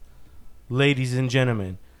Ladies and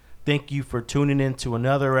gentlemen, thank you for tuning in to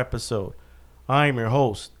another episode. I am your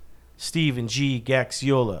host, Stephen G.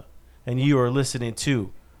 Gaxiola, and you are listening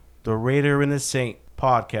to the Raider and the Saint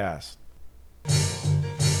podcast.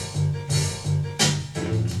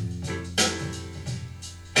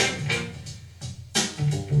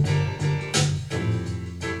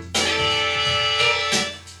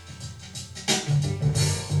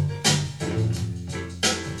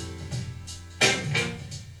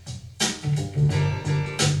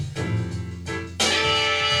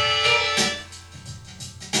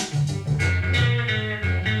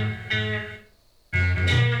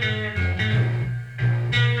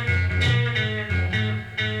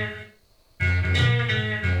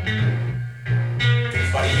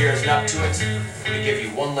 Up to it. I'm gonna give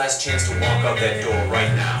you one last chance to walk out that door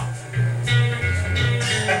right now.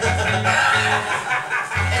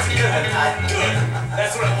 That's good, Good.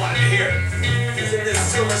 That's what I wanted to hear. Because in this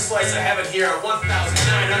silver slice I have it here are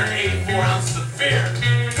 1,984 ounces of beer.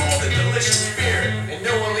 Golden, delicious beer. And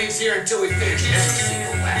no one leaves here until we finish every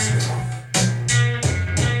single last one.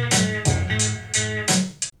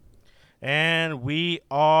 And we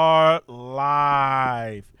are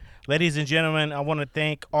live. Ladies and gentlemen, I want to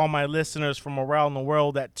thank all my listeners from around the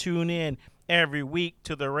world that tune in every week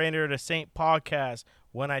to the Raider to Saint podcast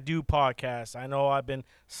when I do podcasts. I know I've been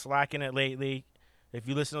slacking it lately. If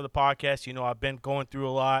you listen to the podcast, you know I've been going through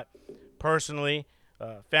a lot personally,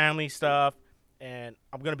 family stuff, and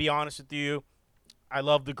I'm going to be honest with you. I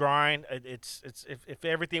love the grind. If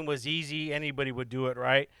everything was easy, anybody would do it,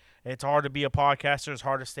 right? It's hard to be a podcaster. It's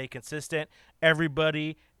hard to stay consistent.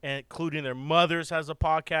 Everybody, including their mothers, has a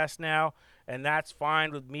podcast now, and that's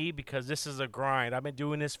fine with me because this is a grind. I've been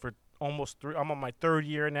doing this for almost I'm on my third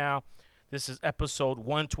year now. This is episode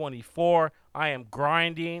 124. I am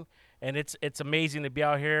grinding, and it's amazing to be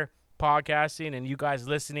out here podcasting and you guys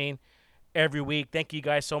listening every week. Thank you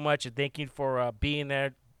guys so much, and thank you for being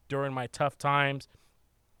there during my tough times.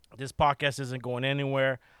 This podcast isn't going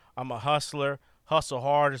anywhere. I'm a hustler. Hustle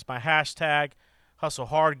hard is my hashtag. Hustle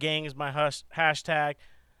hard gang is my hashtag.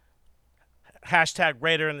 Hashtag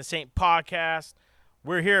Raider and the Saint podcast.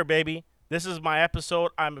 We're here, baby. This is my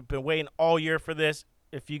episode. I've been waiting all year for this.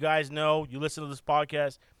 If you guys know, you listen to this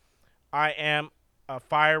podcast, I am a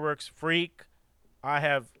fireworks freak. I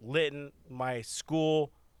have lit my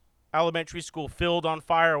school, elementary school, filled on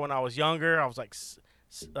fire when I was younger. I was like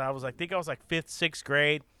fifth, sixth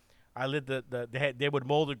grade. I lit they would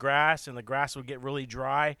mow the grass, and the grass would get really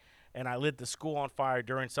dry, and I lit the school on fire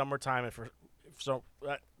during summertime. And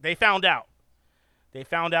they found out. They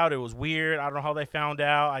found out it was weird. I don't know how they found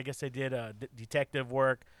out. I guess they did detective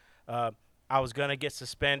work. I was gonna get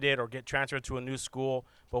suspended or get transferred to a new school,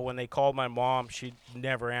 but when they called my mom, she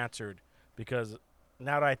never answered. Because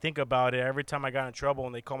now that I think about it, every time I got in trouble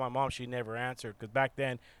when they called my mom, she never answered. Because back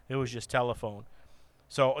then it was just telephone.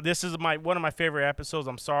 So this is one of my favorite episodes.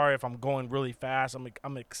 I'm sorry if I'm going really fast.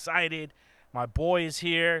 I'm excited. My boy is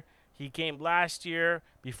here. He came last year.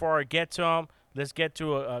 Before I get to him, let's get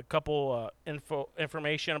to a couple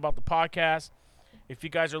information about the podcast. If you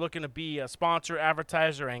guys are looking to be a sponsor,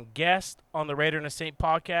 advertiser, and guest on the Raider and the Saint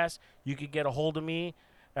podcast, you can get a hold of me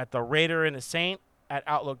at the Raider and the Saint at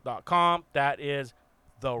outlook.com. That is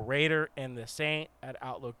the Raider and the Saint at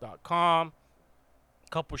outlook.com. A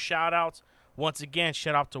couple shout outs. Once again,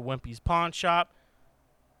 shout out to Wimpy's Pawn Shop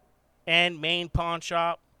and Main Pawn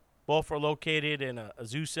Shop. Both are located in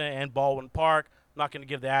Azusa and Baldwin Park. I'm not going to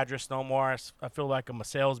give the address no more. I feel like I'm a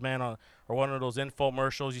salesman or one of those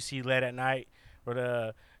infomercials you see late at night.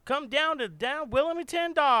 Or come down to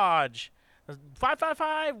Wilmington Dodge,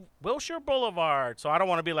 555 Wilshire Boulevard. So I don't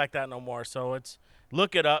want to be like that no more. So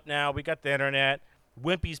look it up now. We got the internet.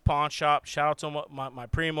 Wimpy's Pawn Shop. Shout out to my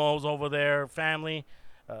primos over there, family.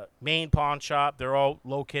 Main Pawn Shop. They're all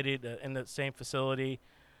located in the same facility.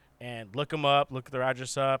 And look them up. Look their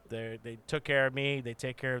address up. They took care of me. They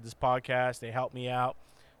take care of this podcast. They helped me out.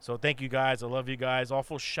 So thank you guys. I love you guys.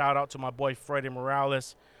 Also, shout out to my boy Freddie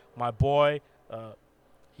Morales. My boy,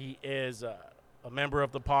 he is a member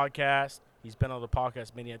of the podcast. He's been on the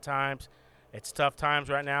podcast many a times. It's tough times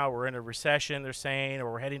right now. We're in a recession, they're saying,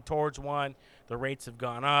 or we're heading towards one. The rates have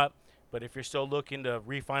gone up. But if you're still looking to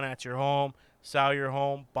refinance your home, sell your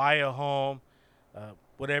home, buy a home,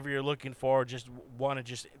 whatever you're looking for, just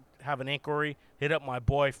have an inquiry, hit up my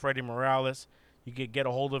boy Freddie Morales. You can get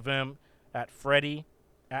a hold of him at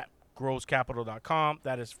Freddie@growscapital.com.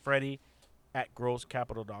 That is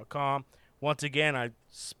Freddie@growscapital.com. Once again, I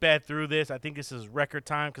sped through this. I think this is record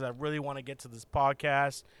time because I really want to get to this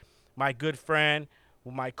podcast. My good friend,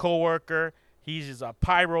 my coworker, he's a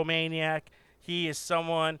Pyro Maniac. He is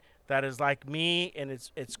someone that is like me, and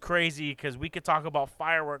it's crazy because we could talk about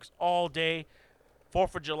fireworks all day.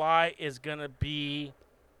 4th of July is gonna be,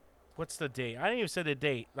 what's the date? I didn't even say the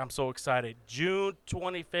date. I'm so excited. June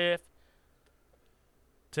 25th.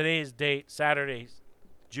 Today's date, Saturday,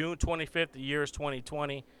 June 25th. The year is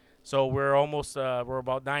 2020. So we're almost we're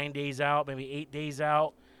about 9 days out, maybe 8 days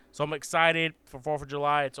out. So I'm excited for 4th of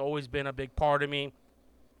July. It's always been a big part of me.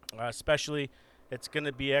 Especially, it's going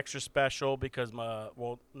to be extra special because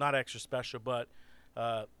not extra special, but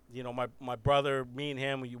my brother, me and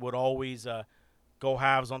him, we would always go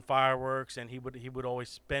halves on fireworks, and he would always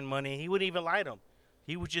spend money. He wouldn't even light them.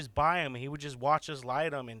 He would just buy them, and he would just watch us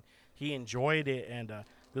light them, and he enjoyed it. And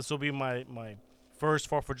this will be my first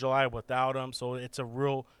 4th of July without him, so it's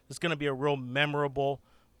going to be a real memorable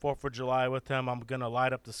 4th of July with him. I'm going to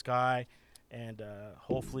light up the sky, and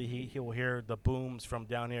hopefully he will hear the booms from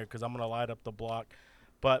down here because I'm going to light up the block.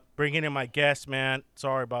 But bringing in my guest, man,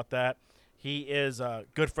 sorry about that. He is a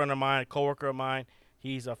good friend of mine, a coworker of mine.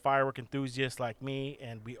 He's a firework enthusiast like me,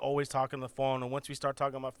 and we always talk on the phone. And once we start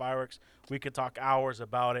talking about fireworks, we could talk hours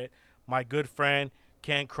about it. My good friend,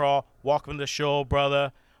 Ken Craw, welcome to the show,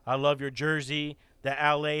 brother. I love your jersey, the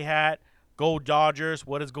LA hat. Go Dodgers.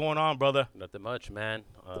 What is going on, brother? Nothing much, man.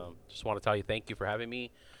 Just want to tell you thank you for having me,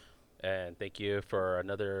 and thank you for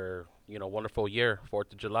another, wonderful year.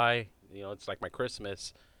 4th of July, it's like my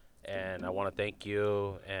Christmas, and I want to thank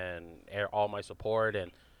you and all my support,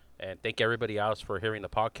 and thank everybody else for hearing the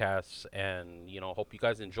podcast, and hope you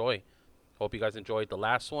guys enjoy. Hope you guys enjoyed the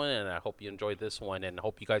last one, and I hope you enjoyed this one, and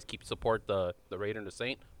hope you guys keep support the Raider and the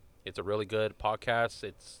Saint. It's a really good podcast.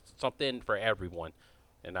 It's something for everyone,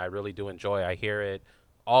 and I really do enjoy. I hear it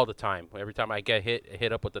all the time. Every time I get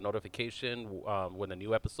hit up with the notification when the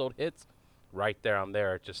new episode hits, right there I'm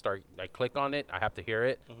there. I click on it. I have to hear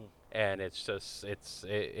it, and it's just it's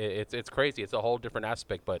crazy. It's a whole different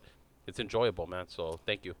aspect, but it's enjoyable, man. So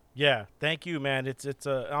thank you. Yeah, thank you, man. It's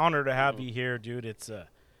an honor to have you here, dude.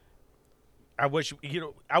 I wish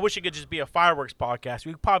it could just be a fireworks podcast.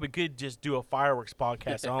 We probably could just do a fireworks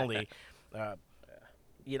podcast only.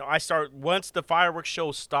 I start once the fireworks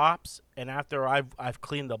show stops, and after I've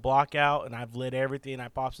cleaned the block out and I've lit everything I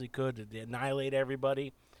possibly could to annihilate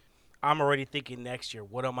everybody. I'm already thinking next year.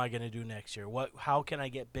 What am I going to do next year? How can I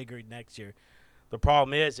get bigger next year? The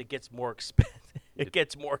problem is it gets more expensive. It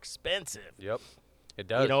gets more expensive. Yep, it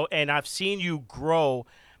does. And I've seen you grow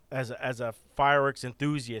as a fireworks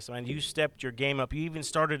enthusiast. I mean, you stepped your game up. You even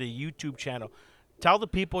started a YouTube channel. Tell the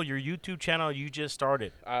people your YouTube channel you just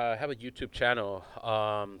started. I have a YouTube channel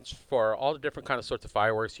for all the different kind of sorts of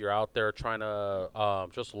fireworks. You're out there trying to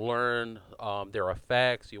just learn their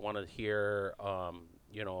effects. You want to hear,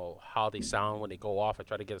 how they sound when they go off. I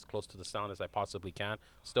try to get as close to the sound as I possibly can.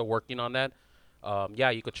 Still working on that.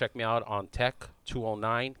 You could check me out on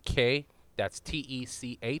Tech209 K. That's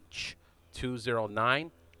TECH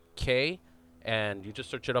 209 K. And you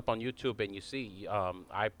just search it up on YouTube, and you see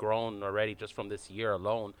I've grown already just from this year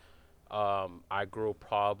alone. I grew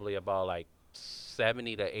probably about like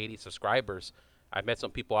 70 to 80 subscribers. I met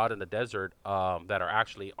some people out in the desert that are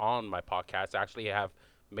actually on my podcast. I actually have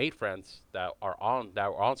made friends that are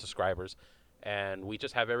on subscribers, and we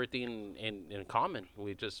just have everything in common.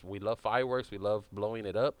 We love fireworks. We love blowing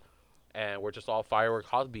it up, and we're just all firework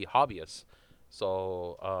hobbyists.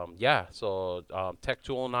 So,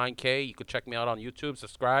 Tech209 K, you could check me out on YouTube,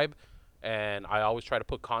 subscribe, and I always try to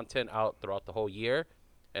put content out throughout the whole year.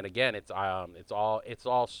 And again, it's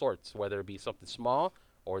all sorts, whether it be something small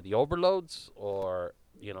or the overloads or,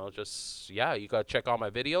 you got to check out my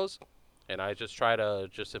videos, and I just try to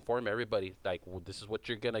just inform everybody, like, well, this is what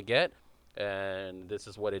you're going to get, and this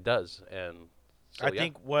is what it does. And so, I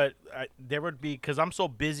think there would be, because I'm so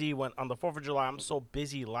busy when on the 4th of July, I'm so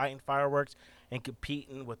busy lighting fireworks and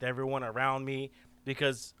competing with everyone around me,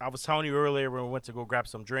 because I was telling you earlier when we went to go grab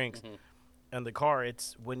some drinks in the car,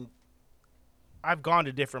 it's when I've gone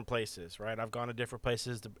to different places, right? I've gone to different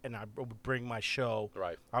places and I would bring my show.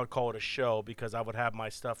 Right. I would call it a show because I would have my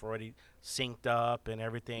stuff already synced up and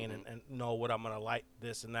everything and know what I'm going to light,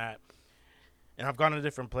 this and that. And I've gone to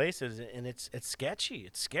different places, and it's sketchy.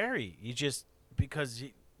 It's scary. Because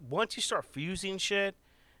once you start fusing shit,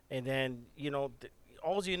 and then,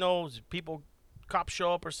 all you know is cops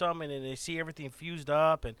show up or something, and they see everything fused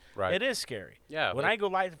up, and it is scary. Yeah. When I go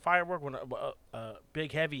light the firework, when a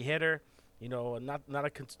big heavy hitter,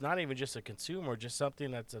 not even just a consumer, just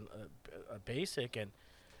something that's a basic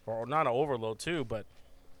or not an overload too, but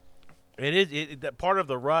that part of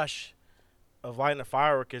the rush of lighting a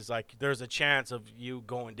firework is like there's a chance of you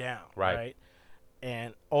going down, right?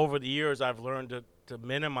 And over the years, I've learned to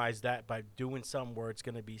minimize that by doing something where it's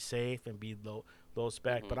going to be safe and be low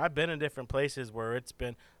spec. Mhm. But I've been in different places where it's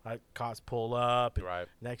been like cops pull up, and Right.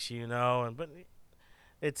 next you know, and but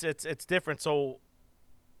it's different. So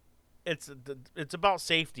it's about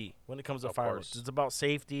safety when it comes to Of fireworks. course. It's about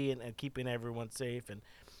safety and keeping everyone safe. And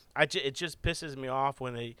it just pisses me off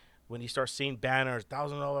when you start seeing banners,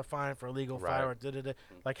 $1,000 fine for illegal Right. fireworks. Da, da, da.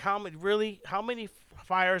 Like how many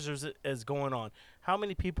fires is going on? How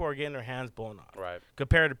many people are getting their hands blown off Right.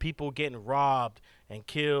 compared to people getting robbed and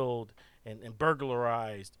killed and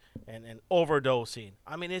burglarized and overdosing?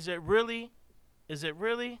 I mean, is it really? Is it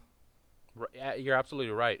really? Yeah, you're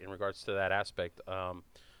absolutely right in regards to that aspect.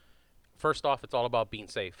 First off, it's all about being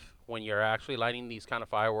safe. When you're actually lighting these kind of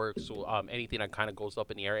fireworks, anything that kind of goes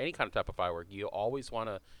up in the air, any kind of type of firework, you always want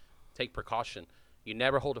to take precaution. You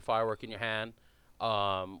never hold a firework in your hand.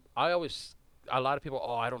 I always, a lot of people,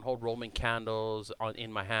 oh, I don't hold Roman candles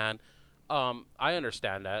in my hand. I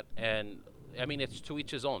understand that, and I mean it's to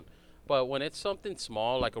each his own. But when it's something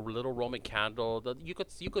small like a little Roman candle, you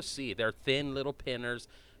could see they're thin little pinners.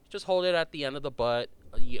 Just hold it at the end of the butt,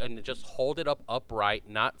 and just hold it up upright,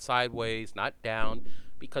 not sideways, not down,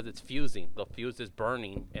 because it's fusing. The fuse is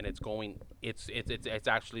burning, and it's going. It's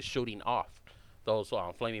actually shooting off those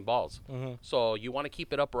flaming balls. Mm-hmm. So you want to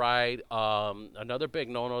keep it upright. Another big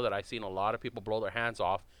no-no that I've seen a lot of people blow their hands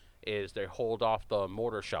off is they hold off the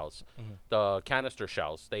mortar shells, the canister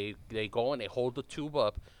shells. They go and they hold the tube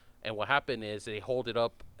up, and what happens is they hold it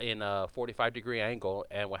up in a 45-degree angle,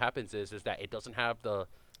 and what happens is that it doesn't have The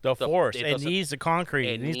force. it It doesn't- needs the concrete.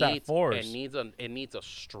 It needs that force. it needs a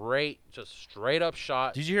straight up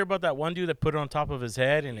shot. Did you hear about that one dude that put it on top of his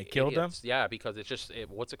head and it killed him? Yeah, because it's just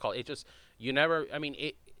what's it called? It just you never. I mean,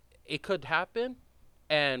 it could happen,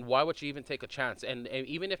 and why would you even take a chance? And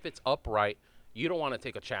even if it's upright, you don't want to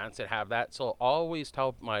take a chance and have that. So I always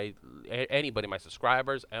tell anybody, my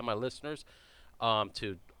subscribers and my listeners,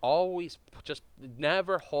 to always just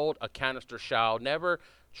never hold a canister shell. Never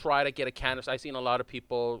try to get a canister. I've seen a lot of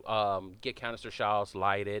people get canister shells,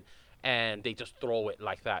 light it, and they just throw it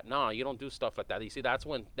like that. No, you don't do stuff like that. You see, that's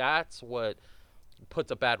what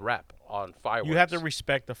puts a bad rap on fireworks. You have to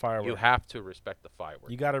respect the fireworks. You have to respect the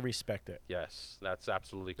fireworks. You got to respect it. Yes, that's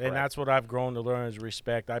absolutely correct. And that's what I've grown to learn is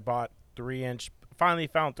respect. I bought finally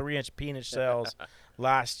found 3-inch peanut shells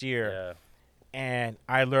last year. Yeah. And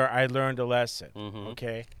I learned a lesson. Mhm.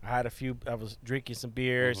 Okay, I was drinking some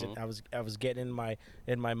beers, Mhm. and I was getting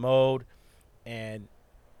in my mode, and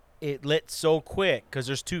it lit so quick because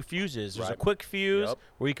there's two fuses. There's a Right. quick fuse Yep.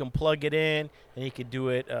 where you can plug it in, and you can do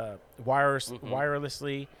it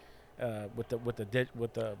wirelessly with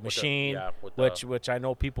the machine, with which I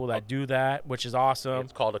know people that do that, which is awesome.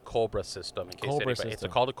 It's called a Cobra system. In case Cobra anybody, system.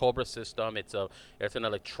 It's called a Cobra system. It's an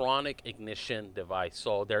electronic ignition device.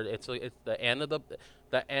 So it's the end of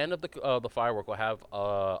the firework will have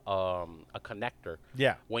a connector.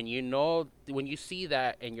 Yeah, When you see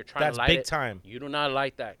that and you're trying that's to light big it, time. you do not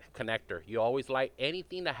light that connector. You always light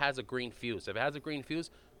anything that has a green fuse. If it has a green fuse,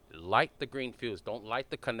 light the green fuse. Don't light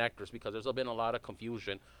the connectors because there's been a lot of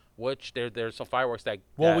confusion. Which there's some fireworks that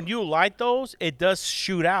When you light those, it does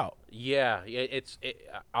shoot out. yeah,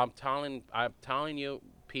 I'm telling you,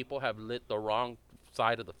 people have lit the wrong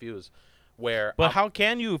side of the fuse, where But how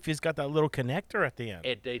can you if it's got that little connector at the end?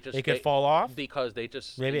 It could fall off? because they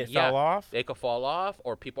just Maybe it fell off? They could fall off,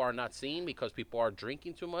 or people are not seeing because people are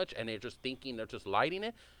drinking too much and they're just thinking they're just lighting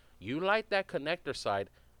it. You light that connector side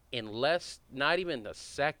in not even a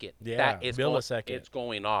second. Yeah, that is millisecond. It's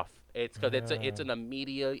going off. It's because it's an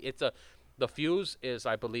immediate. The fuse is,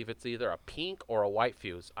 I believe, it's either a pink or a white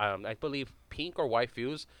fuse. I believe pink or white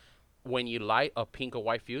fuse. When you light a pink or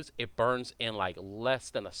white fuse, it burns in like less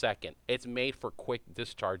than a second. It's made for quick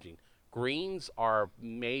discharging. Greens are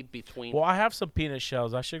made between. Well, I have some peanut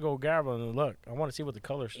shells. I should go grab them and look. I want to see what the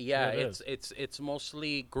colors. Yeah, what it is. it's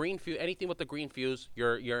mostly green fuse. Anything with the green fuse,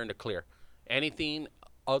 you're in the clear. Anything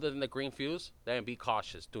other than the green fuse, then be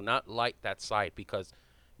cautious. Do not light that side because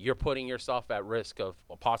you're putting yourself at risk of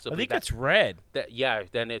possibly. I think it's red.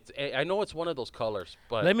 Then it's. I know it's one of those colors,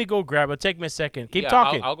 but Let me go grab it. Take me a second. Keep yeah,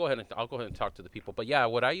 talking. I'll go ahead and talk to the people. But yeah,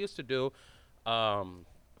 what I used to do,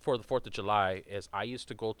 for the 4th of July is I used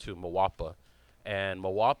to go to Moapa, and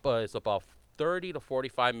Moapa is about 30 to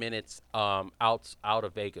 45 minutes out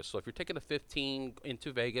of Vegas. So if you're taking a 15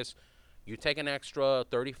 into Vegas, you take an extra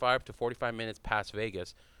 35 to 45 minutes past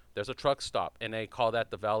Vegas. There's a truck stop, and they call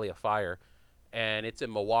that the Valley of Fire, and it's in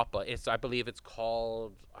Moapa. I believe it's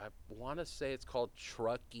called. I want to say it's called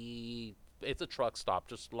Truckee. It's a truck stop.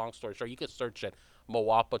 Just long story short, you can search it.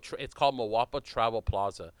 Moapa. It's called Moapa Travel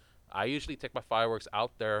Plaza. I usually take my fireworks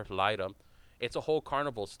out there, light them. It's a whole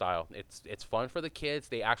carnival style. It's fun for the kids.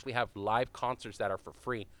 They actually have live concerts that are for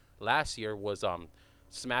free. last year was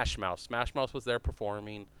Smash Mouth. Smash Mouth was there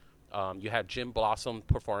performing. You had Jim Blossom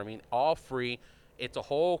performing, all free. It's a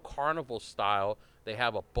whole carnival style. They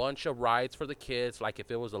have a bunch of rides for the kids, like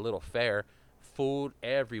if it was a little fair. Food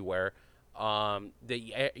everywhere.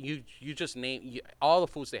 You just all the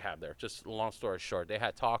foods they have there. Just long story short, they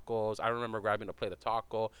had tacos. I remember grabbing a plate of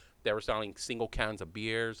taco. They were selling single cans of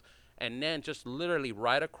beers, and then just literally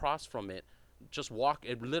right across from it,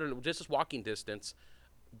 literally just walking distance.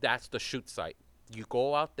 That's the shoot site. You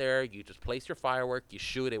go out there, you just place your firework, you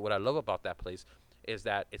shoot it. What I love about that place is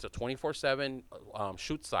that it's a 24/7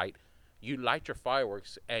 shoot site. You light your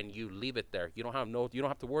fireworks and you leave it there. You don't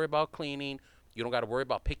have to worry about cleaning. You don't got to worry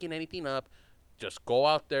about picking anything up. Just go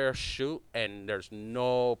out there, shoot, and there's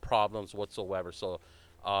no problems whatsoever. So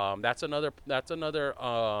that's another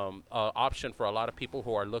option for a lot of people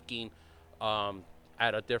who are looking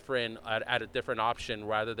at a different option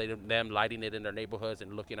rather than them lighting it in their neighborhoods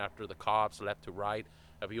and looking after the cops left to right.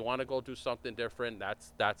 If you want to go do something different,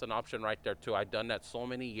 that's an option right there too. I've done that so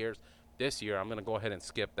many years. This year I'm gonna go ahead and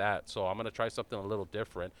skip that. So I'm gonna try something a little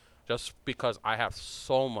different, just because I have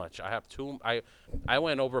so much. I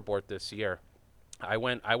went overboard this year. I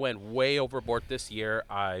went way overboard this year.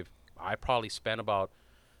 I probably spent about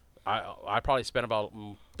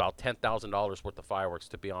about $10,000 worth of fireworks,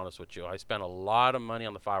 to be honest with you. I spent a lot of money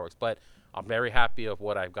on the fireworks, but I'm very happy of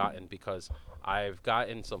what I've gotten, because I've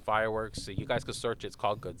gotten some fireworks. So you guys can search it. It's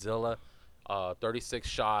called Godzilla, 36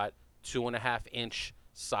 shot, 2.5-inch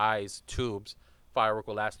size tubes. Firework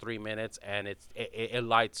will last 3 minutes, and it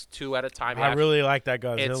lights two at a time. I really like that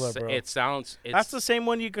Godzilla, bro. That's the same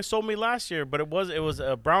one you sold me last year, but it was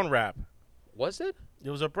a brown wrap. Was it? It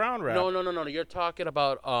was a brown wrap. No. You're talking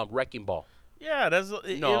about Wrecking Ball. Yeah,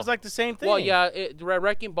 it was like the same thing. Well, yeah,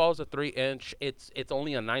 Wrecking Ball is a 3-inch. It's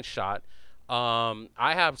only a 9-shot.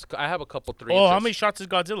 I have a couple 3 inches. Oh, how many shots is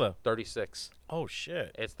Godzilla? 36. Oh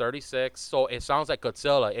shit! It's 36. So it sounds like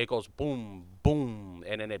Godzilla. It goes boom, boom,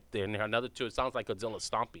 and then another two. It sounds like Godzilla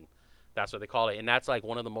stomping. That's what they call it, and that's like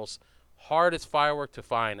one of the most hardest firework to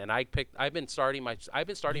find. And I've been starting my.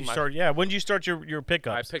 Yeah. When did you start your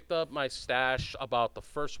pickups? I picked up my stash about the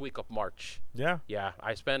first week of March. Yeah. Yeah.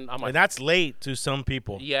 And that's late to some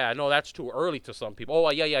people. Yeah. No, that's too early to some people. Oh,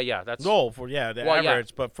 yeah. That's the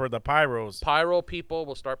average, but for the pyros. Pyro people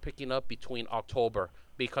will start picking up between October,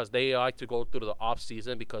 because they like to go through the off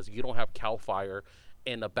season, because you don't have CAL FIRE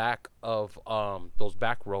in the back of those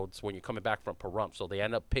back roads when you're coming back from Pahrump. So they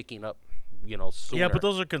end up picking up, sooner. Yeah, but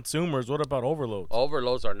those are consumers. What about overloads?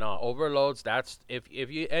 Overloads are not. Overloads, that's if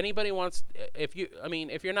you're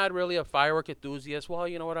not really a firework enthusiast, well,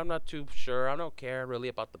 you know what, I'm not too sure. I don't care really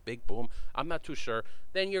about the big boom. I'm not too sure.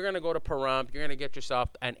 Then you're going to go to Pahrump. You're going to get yourself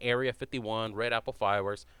an Area 51 Red Apple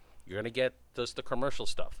fireworks. You're going to get just the commercial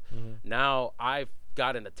stuff. Mm-hmm. Now, I've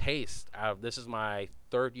gotten a taste. This is my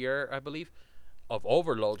 3rd year, I believe, of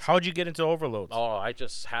overloads. How'd you get into overloads? Oh, I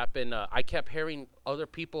just happened. I kept hearing other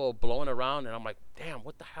people blowing around, and I'm like, damn,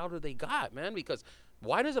 what the hell do they got, man? Because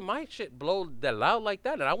why doesn't my shit blow that loud like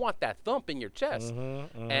that? And I want that thump in your chest.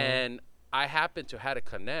 And I happened to had a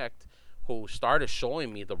connect who started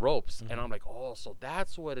showing me the ropes, and I'm like, oh, so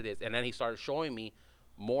that's what it is. And then he started showing me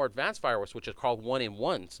more advanced fireworks, which is called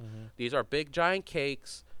 1-in-1s. These are big, giant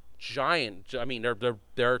cakes. I mean,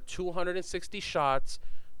 they're 260 shots,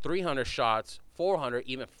 300 shots, 400,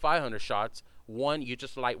 even 500 shots. You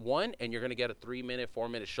just light one, and you're gonna get a 3-minute,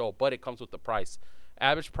 4-minute show. But it comes with the price.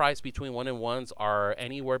 Average price between 1-in-1s are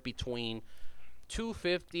anywhere between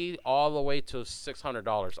 $250 all the way to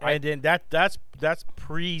 $600. And then that's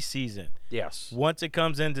pre-season. Yes. Once it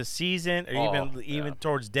comes into season, or even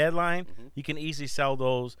towards deadline, you can easily sell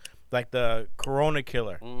those. Like the Corona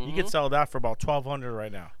Killer, you can sell that for about $1,200 right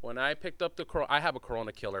now. When I picked up the Corona, I have a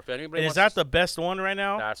Corona Killer. If anybody is that the best one right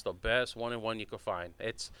now? That's the best 1-in-1 you can find.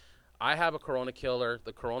 I have a Corona Killer.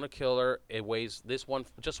 The Corona Killer, it weighs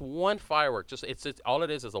just one firework. It's all it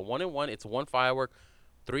is a 1-in-1. It's one firework,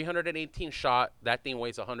 318 shot. That thing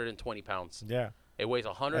weighs 120 pounds. Yeah. It weighs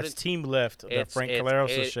 100. That's team lift. That Frank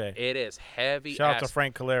Caleros will say. It is heavy. Shout out to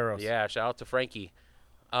Frank Caleros. Yeah, shout out to Frankie.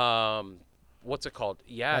 What's it called?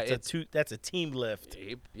 Yeah, that's a team lift.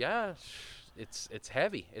 Yeah, it's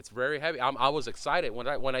heavy. It's very heavy. I was excited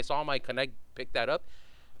when I saw my connect pick that up.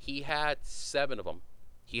 He had 7 of them.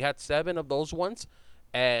 He had 7 of those ones,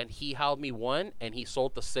 and he held me one, and he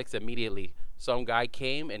sold the 6 immediately. Some guy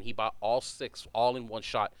came and he bought all 6 all in one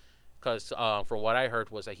shot, because from what I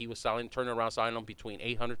heard was that he was turning around selling them between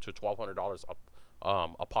 $800 to $1,200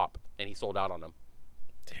 a pop, and he sold out on them.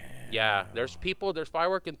 Damn. Yeah, there's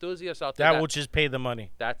firework enthusiasts out there That will just pay the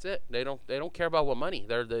money. that's it. They don't care about what money.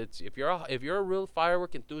 If you're a real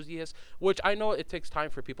firework enthusiast, which I know it takes time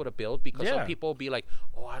for people to build because Yeah. some people be like,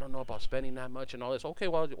 oh, I don't know about spending that much and all this. Okay,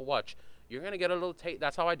 well, watch. You're gonna get a little taste.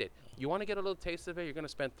 That's how I did. You want to get a little taste of it. You're gonna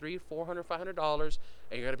spend $300, $400, $500,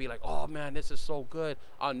 and you're gonna be like, oh man, this is so good.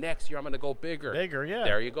 Next year I'm gonna go bigger. Bigger, yeah.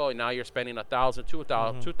 There you go. Now you're spending $1,000,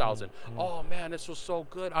 $2,000. Oh man, this was so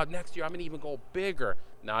good. Next year I'm gonna even go bigger.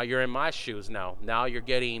 Now you're in my shoes. Now you're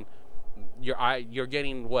getting, you're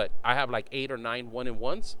getting what? I have like 8 or 9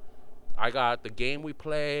 1-in-1s. I got the game we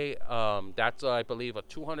play. That's I believe a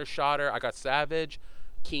 200 shotter. I got Savage,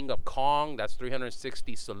 King of Kong. That's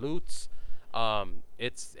 360 salutes.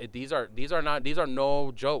 These are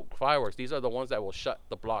no joke fireworks. These are the ones that will shut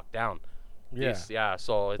the block down. Yeah.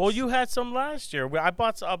 So Well, you had some last year. I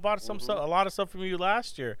bought some stuff, a lot of stuff from you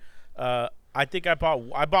last year. I think I bought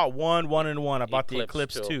one 1-in-1. I bought the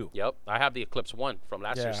Eclipse 2. Yep, I have the Eclipse 1 from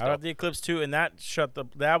last year. Yeah, I got the Eclipse 2, and that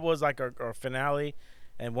was like our finale.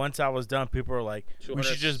 And once I was done, people were like, "We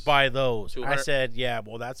should just buy those." I said, "Yeah,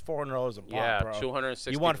 well, that's $400 a pop, yeah, bro.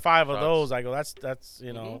 260. You want 5 of shots. those?" I go, "That's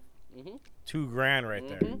 $2,000 right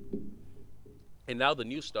there." And now the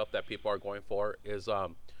new stuff that people are going for is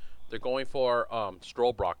they're going for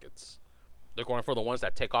strobe rockets. They're going for the ones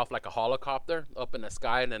that take off like a helicopter up in the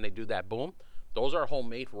sky and then they do that boom. Those are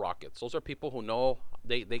homemade rockets. Those are people who know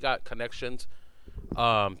they got connections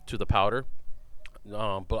to the powder.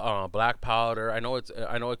 Black powder. I know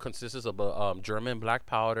it consists of German black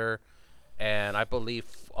powder, and I believe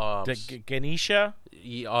Ganesha,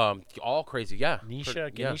 all crazy. Yeah,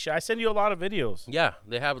 Ganesha. I send you a lot of videos. Yeah,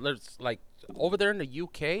 they have. There's like over there in the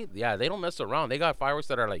UK. Yeah, they don't mess around. They got fireworks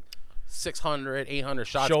that are like 600, 800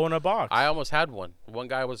 shots. Show in a box. I almost had one. One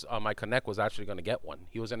guy was my connect was actually going to get one.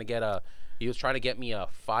 He was going to get he was trying to get me a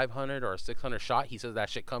 500 or a 600 shot. He says that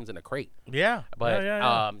shit comes in a crate. Yeah, but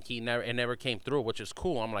yeah. it never came through, which is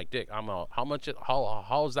cool. I'm like, Dick, how much is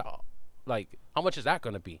that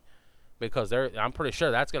going to be? Because I'm pretty sure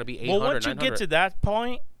that's going to be 800. Well, once you 900. get to that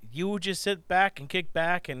point, you would just sit back and kick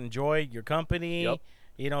back and enjoy your company. Yep.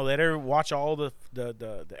 Let her watch all the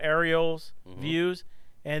aerials, views.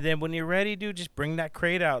 And then when you're ready, dude, just bring that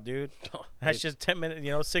crate out, dude. That's just 10 minutes,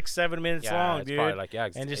 6-7 minutes long, it's dude. probably like,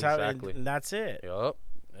 and just exactly. and that's it. Yep,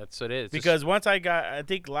 that's what it is. Because once I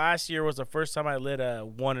think last year was the first time I lit a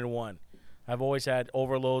 1-in-1. I've always had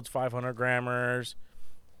overloads, 500 grammers,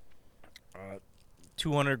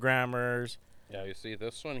 200 grammers. Yeah, you see,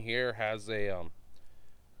 this one here has a.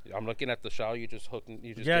 I'm looking at the shell you just hooked.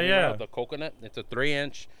 You just the coconut. It's a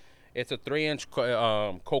 3-inch. It's a 3-inch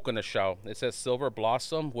coconut shell. It says Silver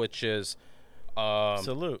Blossom, which is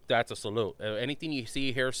salute. That's a salute. Anything you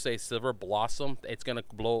see here say Silver Blossom, it's gonna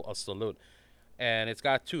blow a salute. And it's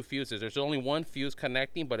got 2 fuses. There's only one fuse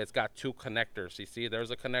connecting, but it's got 2 connectors. You see, there's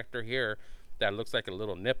a connector here that looks like a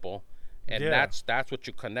little nipple, and that's what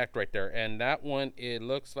you connect right there. And that one, it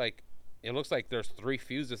looks like there's 3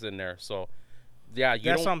 fuses in there. So. Yeah,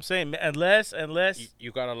 that's what I'm saying. Unless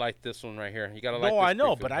you gotta light this one right here. You gotta light. No, this I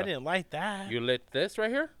know, but I didn't light that. You lit this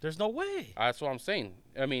right here? There's no way. That's what I'm saying.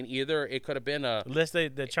 I mean, either it could have been unless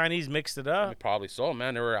the Chinese mixed it up. Probably so,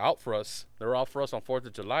 man. They were out for us. They were out for us on 4th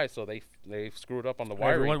of July, so they screwed up on the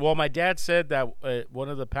wiring. Well, my dad said that one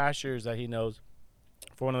of the pastors that he knows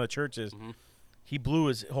for one of the churches, he blew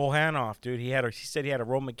his whole hand off, dude. He said he had a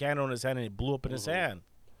Roman candle in his hand and it blew up in his hand.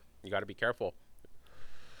 You got to be careful.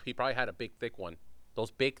 He probably had a big, thick one. Those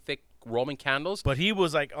big, thick Roman candles. But he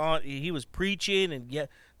was like he was preaching and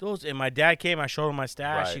those. And my dad came. I showed him my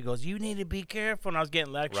stash. Right. He goes, "You need to be careful." And I was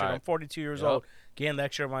getting lectured. Right. I'm 42 years old, getting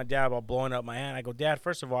lectured by my dad about blowing up my hand. I go, "Dad,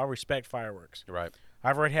 first of all, I respect fireworks. Right.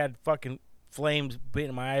 I've already had fucking flames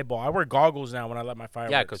beating my eyeball. I wear goggles now when I light my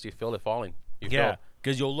fireworks. Yeah, because you feel it falling.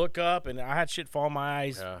 Because you'll look up and I had shit fall in my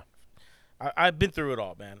eyes. Yeah. I've been through it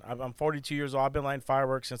all, man. I'm 42 years old. I've been lighting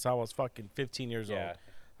fireworks since I was fucking 15 years old.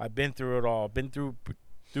 I've been through it all. Been through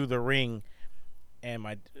the ring, and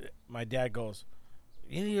my dad goes,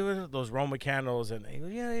 "You need those Roman candles," and he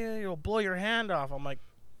goes, yeah, you'll blow your hand off. I'm like,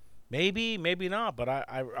 maybe not, but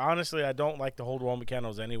I honestly I don't like to hold Roman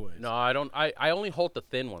candles anyways. No, I don't. I only hold the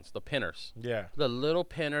thin ones, the pinners. Yeah. The little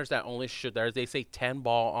pinners that only shoot. They say 10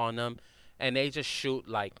 ball on them. And they just shoot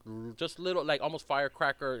like just little, like almost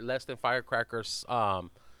firecracker, less than firecrackers,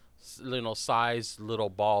 size little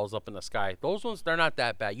balls up in the sky. Those ones, they're not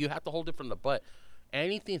that bad. You have to hold it from the butt.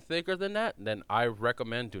 Anything thicker than that, then I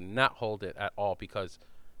recommend do not hold it at all because.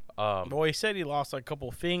 Well, he said he lost like a couple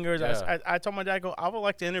of fingers. Yeah. I told my dad, I would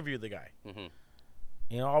like to interview the guy.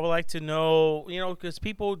 Mm-hmm. I would like to know, because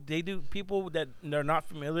people that they're not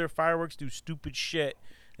familiar with fireworks do stupid shit.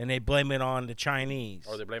 and they blame it on the Chinese,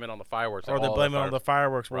 Or they blame it on the fireworks. or they blame it on the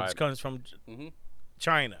fireworks, which Right. comes from Mm-hmm.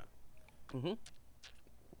 China. Mm-hmm.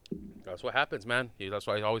 That's what happens, man. That's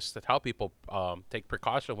why I always tell people take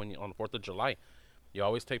precaution when you on the 4th of July. You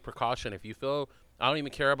always take precaution. If you feel, I don't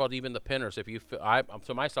even care about even the pinners. If you feel,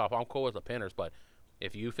 to myself, I'm cool with the pinners, but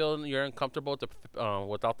if you feel you're uncomfortable with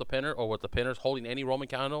without the pinner or with the pinners holding any Roman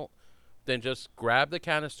candle, then just grab the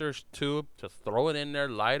canister tube, just throw it in there,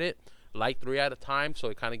 light 3 at a time, so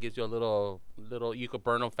it kind of gives you a little. You could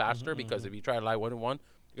burn them faster because if you try to light one in one,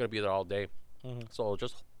 you're gonna be there all day. So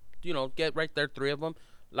just get right there, 3 of them,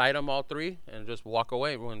 light them all 3, and just walk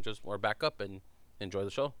away. We're back up and enjoy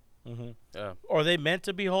the show. Yeah. Are they meant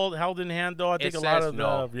to be held in hand though? I think It a lot says of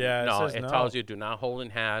no. it says it no. tells you do not hold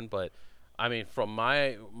in hand. But I mean, from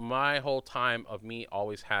my whole time of me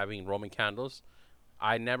always having Roman candles,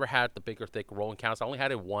 I never had the bigger, thick Roman candles. I only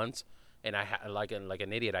had it once, and I had like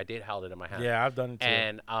an idiot, I did held it in my hand. Yeah, I've done it too.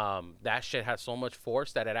 And that shit had so much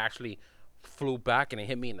force that it actually flew back and it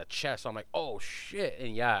hit me in the chest. I'm like, oh shit!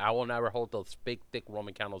 And yeah, I will never hold those big, thick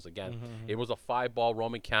Roman candles again. It was a 5-ball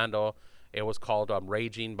Roman candle. It was called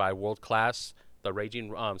Raging by World Class, the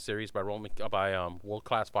Raging series by World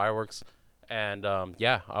Class Fireworks. And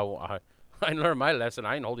yeah, I learned my lesson.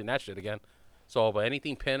 I ain't holding that shit again. So, but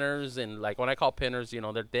anything pinners, and like when I call pinners,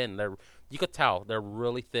 they're thin. You could tell they're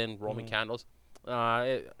really thin Roman candles.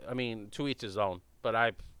 I mean, to each his own.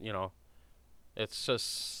 But it's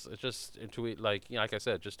just like I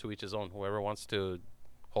said, just to each his own. Whoever wants to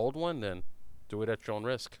hold one, then do it at your own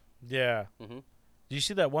risk. Yeah. Did you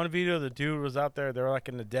see that one video? The dude was out there. They were like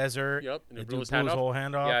in the desert. Yep. And The it blew dude his blew hand his off. whole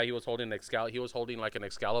hand off. Yeah, he was holding He was holding like an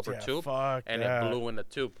Excalibur tube, fuck and that. it blew in the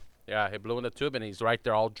tube. Yeah, it blew in the tube, and he's right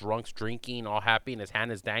there, all drunk, drinking, all happy, and his hand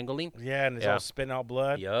is dangling. Yeah, and it's all spitting out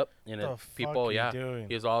blood. Yep. And What the people, fuck you yeah, doing?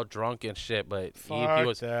 he was all drunk and shit. But he Fuck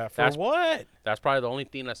was. that. For That's what? That's probably the only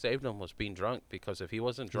thing that saved him was being drunk. Because if he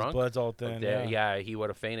wasn't His drunk, blood's all thin. yeah, he would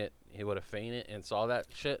have fainted. He would have fainted and saw that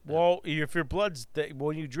shit. Well, if your blood's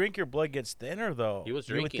when you drink, your blood gets thinner though. He was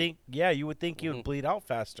You would drinking. think, you would think he would bleed out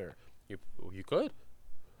faster. You could.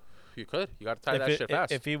 You got to tie that shit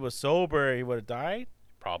fast. If he was sober, he would have died.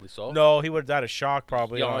 Probably so. No, he would have died of shock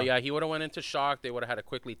probably. Yeah, he would have went into shock. They would have had to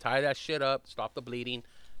quickly tie that shit up, stop the bleeding.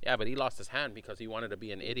 Yeah, but he lost his hand because he wanted to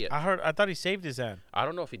be an idiot. I thought he saved his hand. I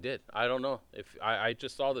don't know if he did. I don't know. If I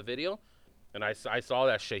just saw the video, and I saw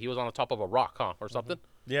that shit. He was on the top of a rock, or something.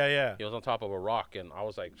 Yeah. He was on top of a rock, and I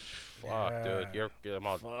was like, fuck, dude.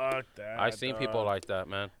 Fuck that. I've seen people like that,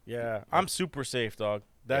 man. Yeah, I'm super safe, dog.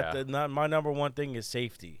 My number one thing is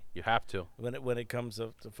safety. You have to. When it comes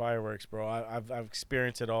to fireworks, bro, I've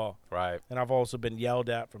experienced it all. Right. And I've also been yelled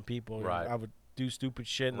at from people. Right. I would do stupid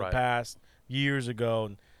shit in the Right. past years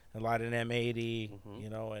ago and light an M80,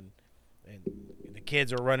 and the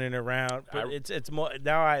kids are running around. But it's more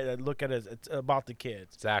now. I look at it as it's about the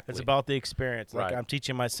kids. Exactly. It's about the experience. Like Right. I'm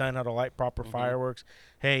teaching my son how to light proper fireworks.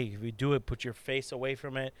 Hey, if you do it, put your face away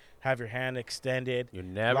from it. Have your hand extended. You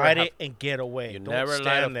never light have- it and get away. You Don't never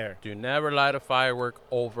stand there. Do never light a firework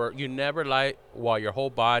over. You never light while your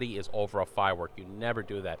whole body is over a firework. You never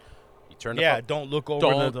do that. You turn the Don't look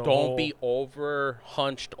over the don't be over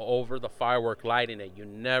hunched over the firework lighting it. You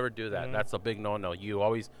never do that. That's a big no-no. You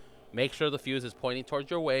always make sure the fuse is pointing towards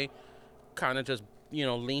your way. Kind of just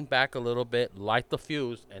lean back a little bit, light the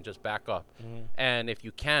fuse, and just back up. And if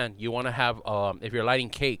you can, you want to have if you're lighting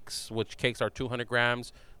cakes, which cakes are 200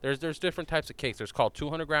 grams. There's different types of cakes. There's called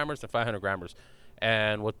 200 grammers and 500 grammers.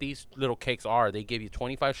 And what these little cakes are, they give you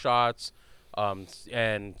 25 shots,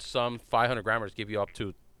 and some 500 grammers give you up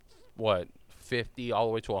to 50 all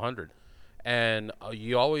the way to 100. And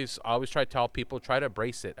I always try to tell people, try to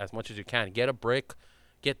brace it as much as you can. Get a brick,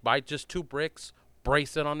 buy just 2 bricks,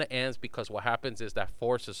 brace it on the ends, because what happens is that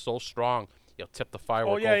force is so strong, you'll tip the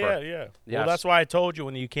firework over. Yeah. Yes. Well, that's why I told you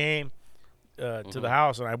when you came to the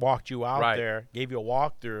house and I walked you out Right. there, gave you a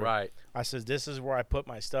walkthrough. Right. I said, this is where I put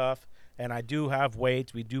my stuff, and I do have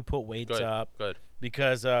weights. We do put weights Good. up. Good.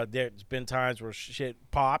 Because there's been times where shit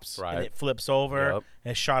pops and Right. it flips over Yep.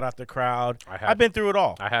 and shot out the crowd. I had- I've been through it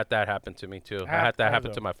all. I had that happen to me too. I Have- had that have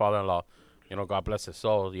happen them. to my father-in-law. God bless his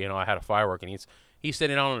soul. I had a firework, and he's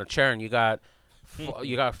sitting down on a chair, and you got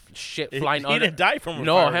shit flying He under. didn't die from a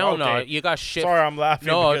No, firework. hell no. Okay. You got shit. Sorry, I'm laughing.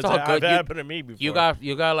 No, it's because all good. It happened to me before.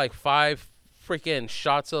 You got like 5 freaking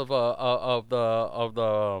shots of the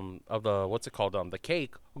what's it called, the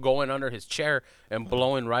cake going under his chair and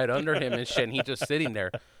blowing right under him and shit, and he's just sitting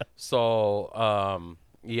there. So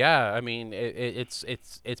yeah, I mean it's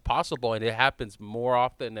possible, and it happens more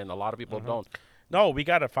often than a lot of people don't. No, we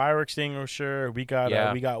got a fire extinguisher. We got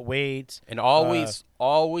Yeah. we got weights. And always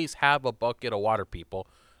have a bucket of water, people.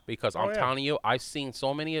 because Oh, I'm yeah. telling you, I've seen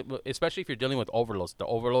so many, especially if you're dealing with overloads. The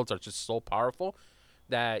overloads are just so powerful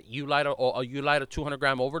that you light a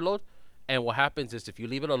 200-gram overload, and what happens is if you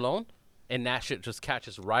leave it alone, and that shit just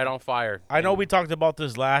catches right on fire. I know And we talked about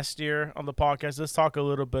this last year on the podcast. Let's talk a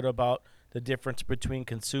little bit about the difference between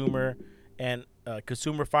consumer and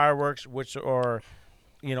consumer fireworks, which are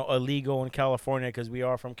illegal in California because we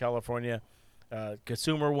are from California.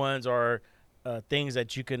 Consumer ones are things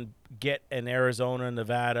that you can get in Arizona,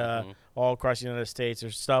 Nevada, all across the United States.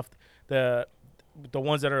 There's stuff the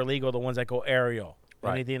ones that are illegal, the ones that go aerial.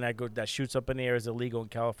 Right. Anything that shoots up in the air is illegal in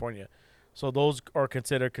California. So those are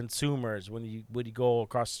considered consumers when you go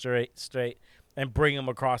across straight and bring them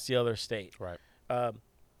across the other state. right.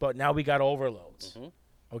 But now we got overloads.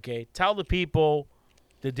 Mm-hmm. Okay, tell the people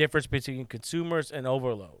the difference between consumers and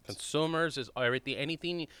overloads. Consumers is everything,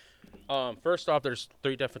 anything. First off, there's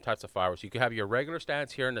 3 different types of fireworks. You can have your regular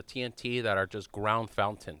stands here in the TNT that are just ground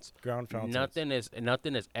fountains. Ground fountains.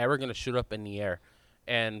 Nothing is ever going to shoot up in the air.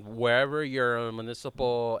 And wherever your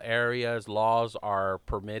municipal areas laws are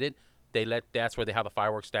permitted, that's where they have the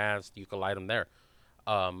fireworks stands. You can light them there.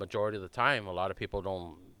 Majority of the time, a lot of people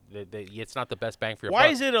don't. It's not the best bang for your buck. Why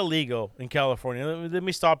is it illegal in California? Let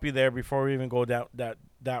me stop you there before we even go down that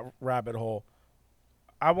rabbit hole.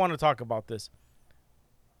 I want to talk about this.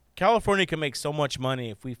 California can make so much money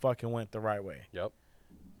if we fucking went the right way. Yep.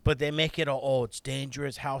 But they make it it's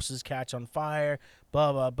dangerous. Houses catch on fire.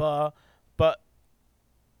 Blah blah blah. But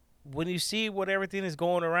when you see what everything is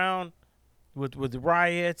going around with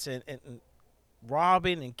riots and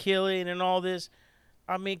robbing and killing and all this,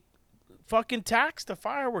 I mean, fucking tax the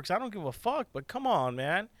fireworks. I don't give a fuck, but come on,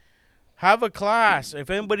 man. Have a class.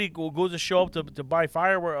 If anybody goes to show up to buy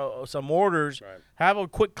firework, some orders, Right. have a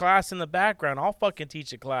quick class in the background. I'll fucking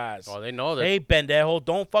teach a class. Well, they know that. Hey, pendejo,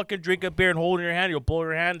 don't fucking drink a beer and hold it in your hand. You'll pull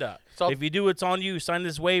your hand up. all- If you do, it's on you. Sign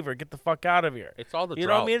this waiver. Get the fuck out of here. It's all the You know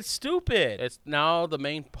drought. what I mean? It's stupid. It's now the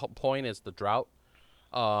main point is the drought.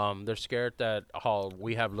 They're scared that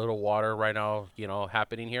we have little water right now,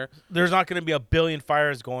 happening here. There's not going to be a billion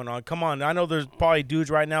fires going on. Come on. I know there's probably dudes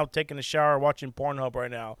right now taking a shower watching Pornhub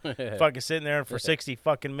right now. fucking sitting there for 60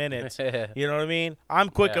 fucking minutes. You know what I mean? I'm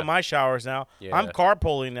quick Yeah. in my showers now. Yeah. I'm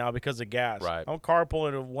carpooling now because of gas. Right. I'm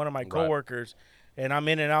carpooling with one of my coworkers, and I'm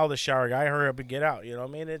in and out of the shower. I hurry up and get out. You know what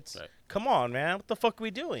I mean? It's Right. Come on, man. What the fuck are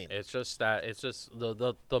we doing? It's just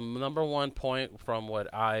the number one point from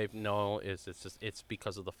what I know is it's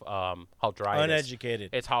because of the how dry it is. Uneducated.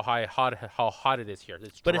 It's how hot it is here.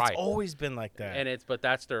 It's But dry. it's always been like that. And but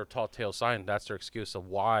that's their tall tale sign. That's their excuse of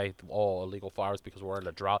why all illegal fires, because we're in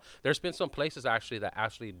a drought. There's been some places that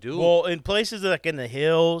actually do. Well, in places like in the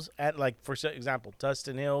hills, at like for example,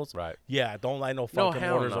 Tustin Hills. Right. Yeah, don't light no No, fucking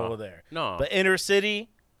hell orders no. over there. No. But inner city,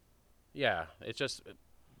 Yeah, it's just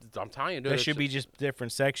I'm telling you, dude. there it's should be just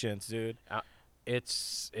different sections, dude.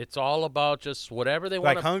 It's all about just whatever they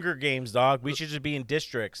Like want. Hunger Games, dog. We should just be in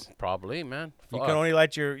districts. Probably, man. You Fuck. can only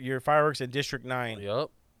light your fireworks in District 9. Yep.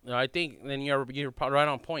 No, I think then you're right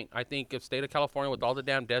on point. I think if state of California, with all the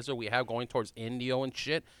damn desert we have going towards Indio and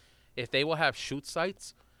shit, if they will have shoot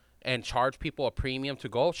sites and charge people a premium to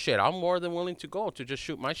go, shit, I'm more than willing to go to just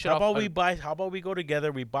shoot my shit How off. about we go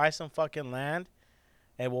together, we buy some fucking land,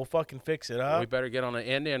 and we'll fucking fix it up. We better get on an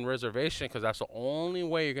Indian reservation, because that's the only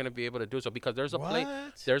way you're gonna be able to do so. Because there's a place,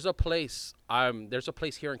 What? there's a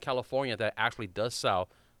place here in California that actually does sell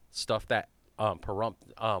stuff that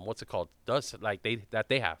what's it called? Does like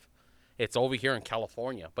they have. It's over here in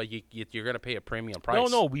California, but you're gonna pay a premium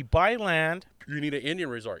price. No, we buy land. You need an Indian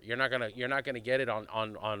resort. You're not gonna get it on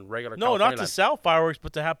regular. No, California not to land. sell fireworks,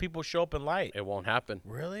 but to have people show up and light. It won't happen.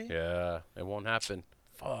 Really? Yeah, it won't happen.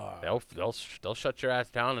 Fuck. They'll shut your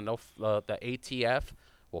ass down, and the ATF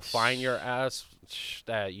will fine your ass.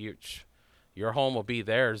 That your home will be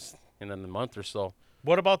theirs in a month or so.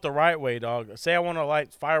 What about the right way, dog? Say I want to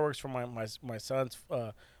light fireworks for my son's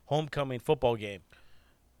homecoming football game.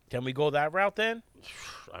 Can we go that route then?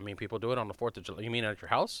 I mean, people do it on the 4th of July. You mean at your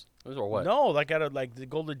house, or what? No, like gotta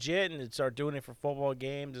go legit and start doing it for football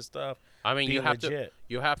games and stuff. I mean, Be you have legit.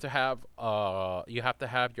 to have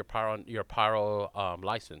your pyro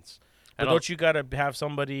license. But And don't you gotta have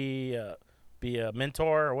somebody be a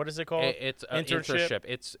mentor, or what is it called? It's an internship.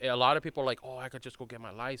 It's a lot of people are like, oh, I could just go get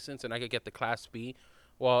my license and I could get the Class B.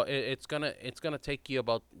 Well, it's gonna take you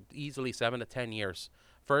about easily 7 to 10 years.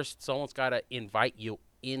 First, someone's gotta invite you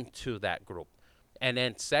into that group, and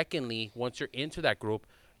then secondly, once you're into that group,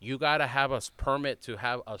 you gotta have a permit to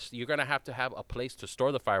have you're gonna have to have a place to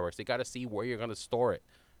store the fireworks. They gotta see where you're gonna store it,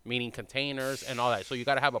 meaning containers and all that. So you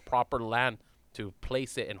gotta have a proper land to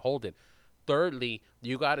place it and hold it. Thirdly,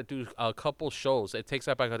 you gotta do a couple shows. It takes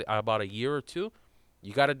about a year or two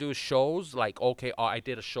You got to do shows like, okay, I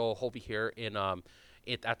did a show over here in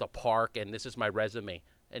at the park, and this is my resume.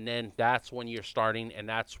 And then that's when you're starting, and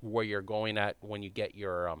that's where you're going at when you get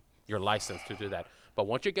your license to do that. But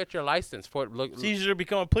once you get your license, It's easier to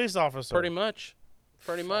become a police officer. pretty much.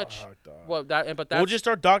 Dog. Well, but that's We'll just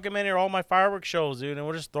start documenting all my fireworks shows, dude, and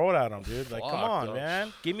we'll just throw it at them, dude. Like, come Fuck, on, yo.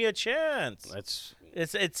 man, give me a chance. that's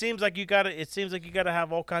It seems like you gotta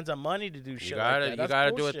have all kinds of money to do shit. you That's gotta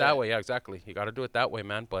do it bullshit. that way. Yeah, exactly. You gotta do it that way,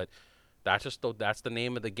 man. But that's the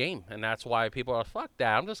name of the game, and that's why people are fuck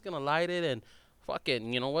that. I'm just gonna light it and fuck it.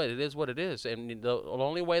 And you know what? It is what it is. And the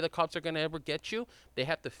only way the cops are gonna ever get you, they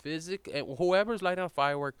have to and whoever's lighting a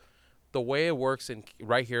firework. The way it works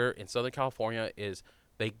right here in Southern California is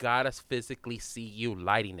they gotta physically see you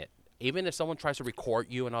lighting it. Even if someone tries to record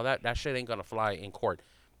you and all that, that shit ain't gonna fly in court.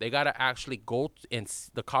 They gotta actually go and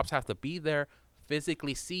the cops have to be there,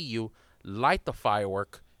 physically see you light the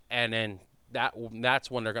firework, and then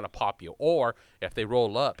that's when they're gonna pop you. Or if they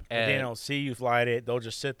roll up If and they don't see you light it, they'll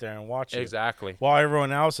just sit there and watch it. exactly, While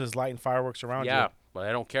everyone else is lighting fireworks around you. yeah, but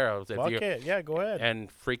I don't care. If Fuck you're- it. Yeah, go ahead. And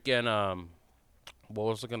freaking what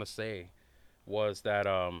was I gonna say was that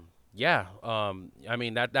I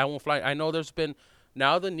mean that won't fly. I know there's been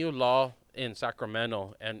now the new law in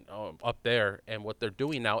Sacramento and up there, and what they're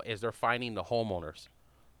doing now is they're fining the homeowners.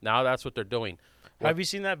 Now that's what they're doing. Have you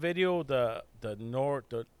seen that video? The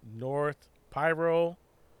North Pyro.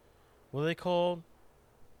 What are they called?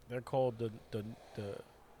 They're called the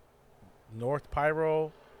North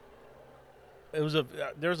Pyro. It was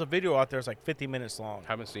there's a video out there. It's like 50 minutes long.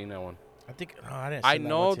 Haven't seen that one. I think I didn't. I send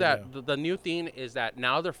know one to that you. the new thing is that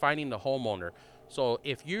now they're finding the homeowner. So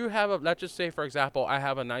if you have let's just say, for example, I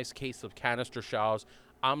have a nice case of canister shells.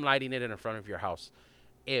 I'm lighting it in front of your house.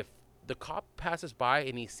 If the cop passes by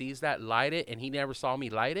and he sees that, light it, and he never saw me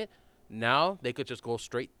light it, now they could just go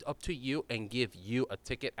straight up to you and give you a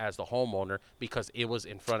ticket as the homeowner because it was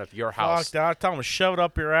in front of your house. Fuck that. I tell them to shove it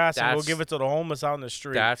up your ass and go That's- give it to the homeless out in the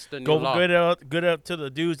street. That's the new Go law. good up to the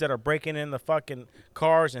dudes that are breaking in the fucking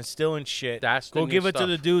cars and stealing shit. That's the Go new give it to stuff.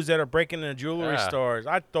 the dudes that are breaking in the jewelry Yeah. stores.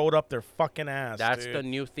 I'd throw it up their fucking ass. That's dude. the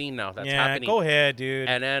new thing now. That's yeah, happening. go ahead, dude.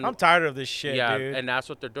 And then I'm tired of this shit, yeah, dude. and that's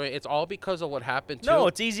what they're doing. It's all because of what happened. No, too.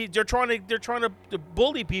 it's easy. They're trying to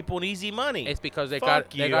bully people and easy money. It's because they Fuck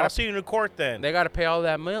got you. they got I'll see you in court then. They got to pay all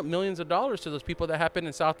that millions of dollars to those people that happened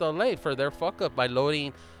in South LA for their fuck up by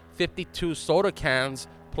loading 52 soda cans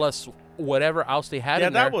plus whatever else they had yeah,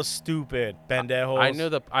 in there. that was stupid, pendejos. I knew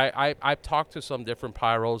I've talked to some different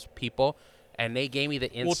pyros people, and they gave me the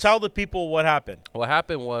Well, tell the people what happened What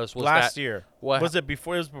happened was last that, year. what- Was it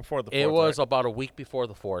before? It was before the 4th. It was right? about a week before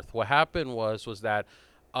the 4th. What happened was that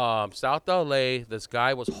South LA, this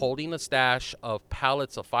guy was holding a stash of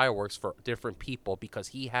pallets of fireworks for different people because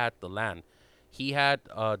he had the land. He had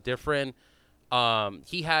different.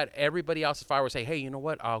 He had everybody else's fireworks say, "Hey, you know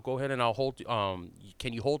what? I'll go ahead and I'll hold.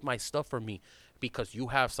 Can you hold my stuff for me? Because you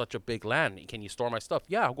have such a big land. Can you store my stuff?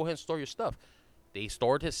 Yeah, I'll go ahead and store your stuff." They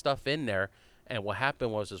stored his stuff in there, and what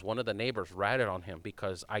happened was one of the neighbors ratted on him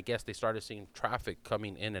because I guess they started seeing traffic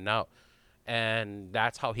coming in and out, and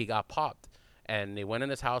that's how he got popped. And they went in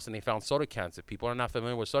his house and they found soda cans. If people are not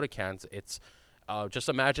familiar with soda cans, it's just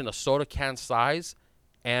imagine a soda can size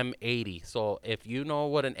M80. So if you know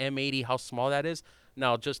what an M80, how small that is,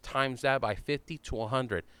 now just times that by 50 to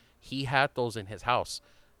 100. He had those in his house.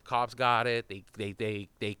 Cops got it.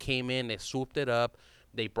 They came in. They swooped it up.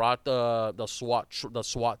 They brought the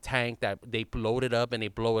SWAT tank that they loaded up and they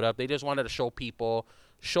blow it up. They just wanted to show people,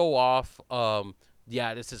 show off.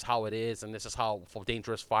 Yeah, this is how it is, and this is how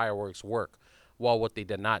dangerous fireworks work. Well, what they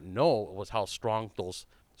did not know was how strong those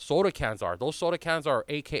soda cans are. Those soda cans are,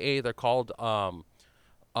 AKA, they're called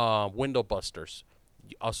window busters.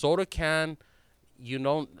 A soda can, you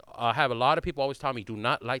know, have a lot of people always tell me, do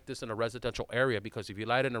not light this in a residential area because if you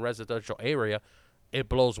light it in a residential area, it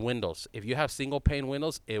blows windows. If you have single pane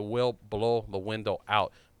windows, it will blow the window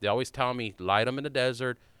out. They always tell me, light them in the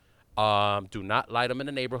desert. Do not light them in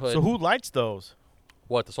the neighborhood. So who lights those?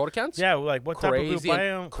 What, the soda cans? Yeah, like what type of people buy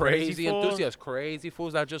them? Crazy fools? enthusiasts, crazy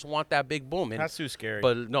fools that just want that big boom. And, That's too scary.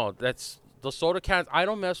 but no, that's the soda cans. I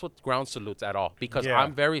don't mess with ground salutes at all because Yeah.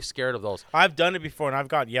 I'm very scared of those. I've done it before and I've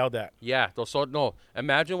got yelled at. Yeah, those no.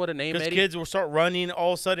 Imagine what a name Because Eddie. kids will start running,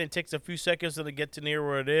 all of a sudden it takes a few seconds to get to near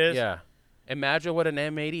where it is. Yeah. Imagine what an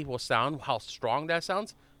M80 will sound, how strong that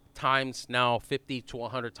sounds, times now 50 to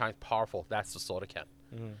 100 times powerful. That's the soda can.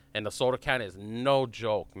 And the soda can is no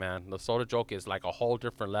joke, man. The soda joke is like a whole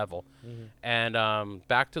different level. And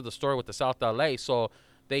back to the story with the South LA. So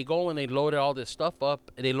they go and they loaded all this stuff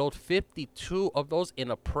up. And they load 52 of those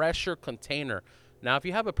in a pressure container. Now, if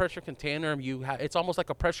you have a pressure container, it's almost like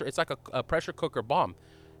it's like a pressure cooker bomb.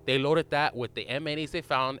 They loaded that with the M80s they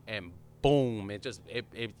found, and boom, it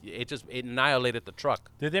annihilated the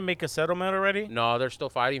truck. Did they make a settlement already? No, they're still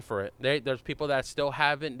fighting for it. There's people that still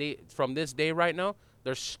haven't. From this day right now,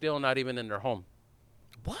 they're still not even in their home.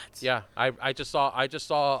 What? Yeah, I just saw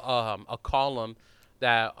a column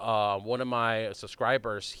that one of my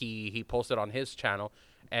subscribers he posted on his channel,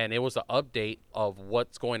 and it was an update of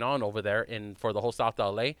what's going on over there for the whole South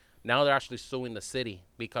LA. Now they're actually suing the city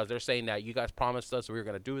because they're saying that you guys promised us we were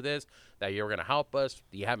going to do this, that you were going to help us.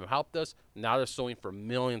 You haven't helped us. Now they're suing for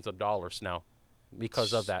millions of dollars now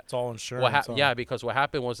because of that. It's all insurance. Yeah, because what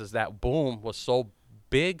happened was that boom was so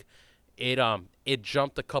big, it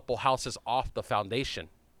jumped a couple houses off the foundation.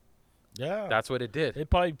 Yeah. That's what it did.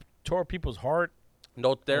 It probably tore people's heart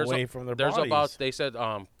away from their bodies. About, they said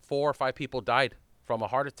 4 or 5 people died from a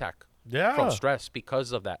heart attack. Yeah. From stress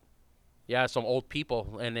because of that. Yeah, some old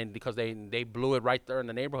people, and then because they blew it right there in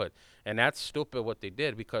the neighborhood, and that's stupid what they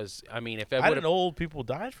did. Because I mean, if I didn't know old people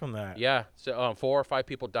died from that. Yeah, so 4 or 5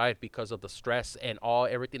 people died because of the stress and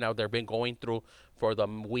everything that they've been going through for the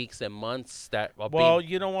weeks and months that. Well,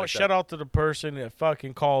 you know what? Shout out to the person that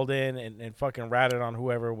fucking called in and fucking ratted on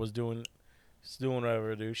whoever was doing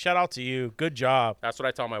whatever, dude. Shout out to you. Good job. That's what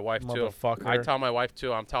I tell my wife too. Motherfucker. I tell my wife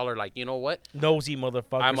too. I'm telling her, like, you know what? Nosy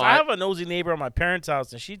motherfuckers. I have a nosy neighbor at my parents'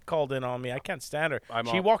 house, and she called in on me. I can't stand her.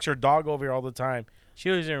 She walks her dog over here all the time. She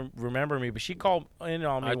doesn't remember me, but she called in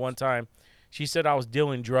on me one time. She said I was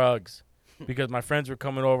dealing drugs because my friends were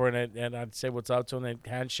coming over, and I'd say what's up to them, and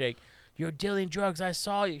handshake. You're dealing drugs. I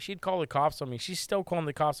saw you. She'd call the cops on me. She's still calling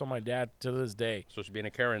the cops on my dad to this day. So she's being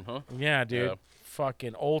a Karen, huh? Yeah, dude. Yeah.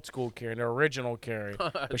 Fucking old school Karen, the original Karen.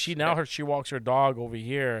 But she walks her dog over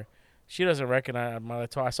here. She doesn't recognize my.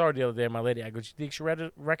 I saw her the other day, my lady. I go, you think she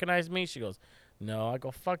recognized me? She goes, no. I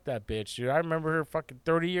go, fuck that bitch, dude. I remember her fucking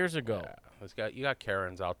 30 years ago. Yeah, you got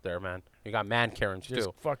Karens out there, man. You got man Karens just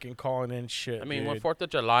too. Fucking calling in shit. I mean, dude. when 4th of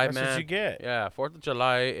July, that's man. That's what you get. Yeah, 4th of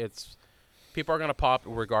July. It's people are gonna pop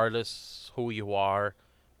regardless who you are.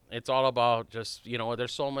 It's all about just,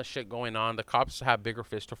 there's so much shit going on. The cops have bigger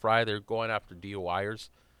fish to fry. They're going after DUIers.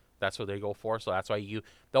 That's what they go for. So that's why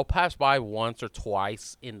they'll pass by once or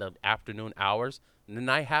twice in the afternoon hours. And the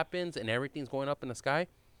night happens and everything's going up in the sky.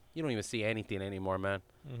 You don't even see anything anymore, man.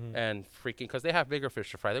 Mm-hmm. And freaking, because they have bigger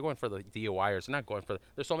fish to fry. They're going for the DUIers. They're not going for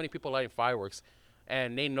there's so many people lighting fireworks.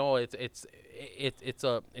 And they know it's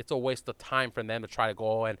a waste of time for them to try to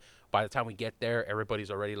go, and by the time we get there, everybody's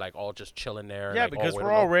already like all just chilling there. Yeah, like, because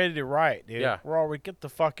we're all ready to riot, dude. Yeah, we're all get the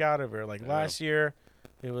fuck out of here. Like last year,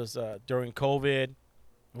 it was during COVID.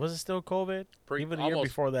 Was it still COVID? Even the year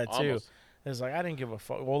before that too. It's like I didn't give a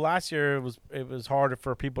fuck. Well, last year it was harder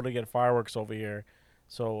for people to get fireworks over here,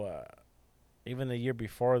 so even the year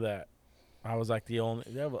before that, I was like the only.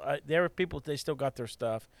 There were people they still got their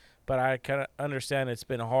stuff. But I kind of understand it's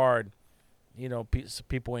been hard.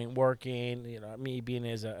 People ain't working. Me being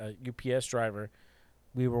as a UPS driver,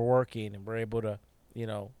 we were working and we're able to,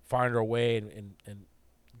 find our way and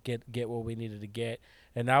get what we needed to get.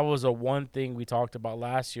 And that was a one thing we talked about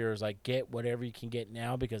last year is like get whatever you can get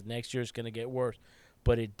now because next year is going to get worse.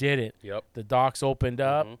 But it didn't. Yep. The docks opened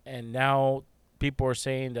up and now people are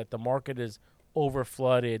saying that the market is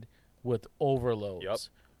overflooded with overloads. Yep.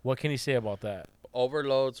 What can you say about that?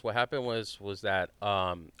 Overloads. What happened was that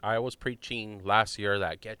I was preaching last year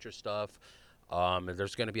that get your stuff.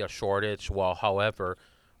 There's going to be a shortage. Well, however,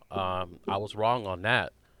 I was wrong on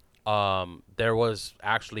that. There was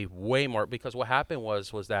actually way more because what happened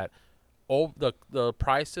was that the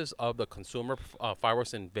prices of the consumer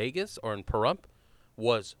fireworks in Vegas or in Pahrump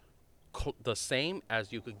was the same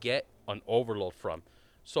as you could get an overload from.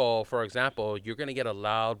 So, for example, you're going to get a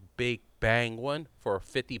loud, big bang one for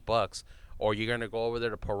 $50. Or you're gonna go over there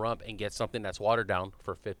to Pahrump and get something that's watered down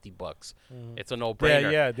for $50. It's a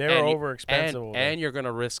no-brainer. Yeah, they're over expensive. And you're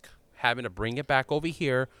gonna risk having to bring it back over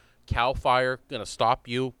here. Cal Fire gonna stop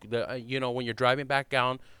you. When you're driving back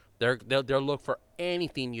down, they'll look for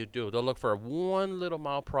anything you do. They'll look for 1 little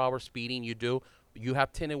mile per hour speeding you do. You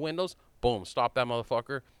have tinted windows. Boom, stop that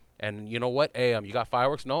motherfucker. And you know what? Hey, you got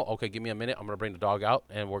fireworks? No. Okay, give me a minute. I'm gonna bring the dog out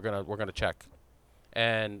and we're gonna check.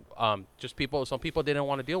 And some people didn't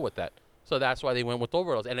want to deal with that. So that's why they went with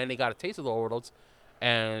overloads, and then they got a taste of the overloads,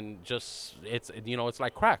 and it's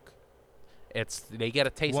like crack. They get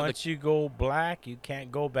a taste. Once you go black, you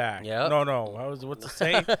can't go back. Yeah. No. What's the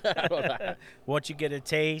saying? Once you get a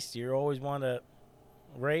taste, you always want to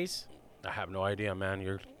race. I have no idea, man.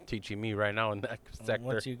 You're teaching me right now in that sector.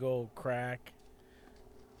 Once you go crack,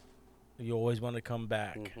 you always want to come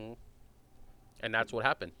back. Mm-hmm. And that's what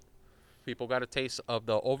happened. People got a taste of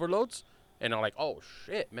the overloads. and I'm like, oh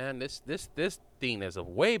shit, man, this thing is a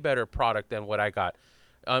way better product than what I got.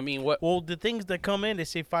 I mean, what? Well, the things that come in, they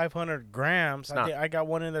say 500 grams. It's not. I got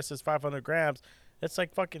one in that says 500 grams. It's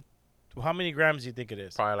like fucking. How many grams do you think it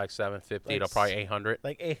is? Probably like 750 Like to probably 800.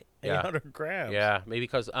 Like Yeah. 800 grams. Yeah, maybe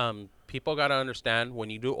because people gotta understand when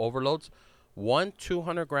you do overloads, one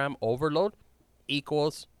 200-gram overload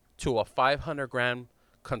equals to a 500-gram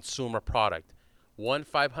consumer product. One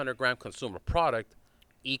 500-gram consumer product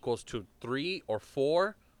equals to 3 or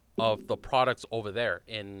 4 of the products over there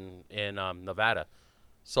in Nevada.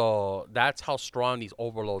 So that's how strong these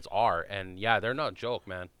overloads are, and yeah, they're not a joke,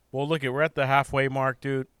 man. Well, look, we're at the halfway mark,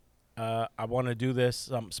 dude. I want to do this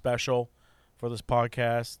something special for this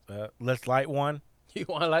podcast. Let's light one. You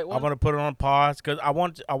want to light one? I'm gonna put it on pause because I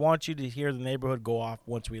want you to hear the neighborhood go off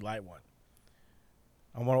once we light one.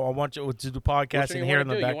 I want you to do the podcast and hear in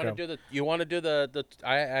the background. You want to do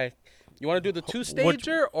the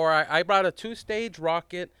two-stager, or I brought a two-stage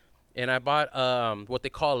rocket, and I bought what they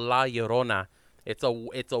call La Llorona.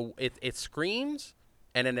 It screams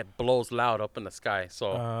and then it blows loud up in the sky.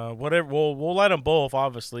 So whatever. We'll light them both,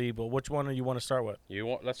 obviously. But which one do you want to start with?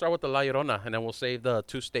 Let's start with the La Llorona, and then we'll save the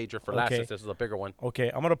two-stager for last, since this is a bigger one.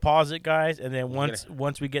 Okay, I'm gonna pause it, guys, and then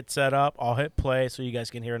once we get set up, I'll hit play so you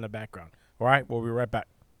guys can hear in the background. All right, we'll be right back.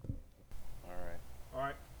 All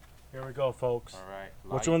right. Here we go, folks. All right.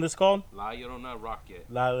 Which one this called? La Llorona rocket.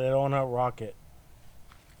 La Llorona rocket.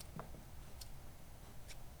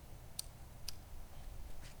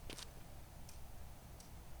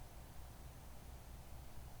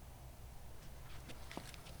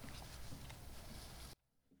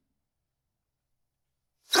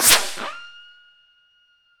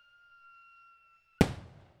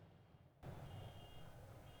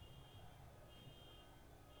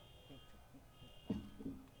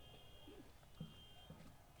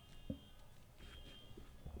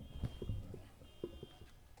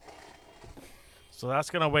 So that's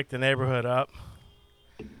gonna wake the neighborhood up.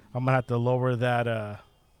 I'm gonna have to lower that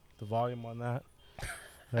the volume on that.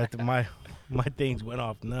 My things went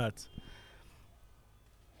off nuts.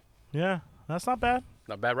 Yeah, that's not bad.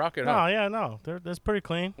 Not bad rocket, No, huh? yeah, no, that's pretty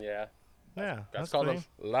clean. Yeah. Yeah, That's clean. called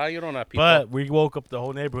La Llorona, people. But we woke up the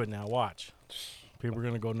whole neighborhood now. Watch, people are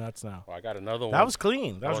gonna go nuts now. I got another one. That was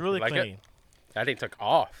clean. That was Oh, really like it? clean. That thing took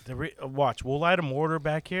off. Watch, we'll light a mortar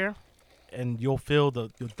back here, and you'll feel the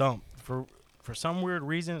dump. For some weird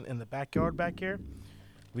reason in the backyard back here,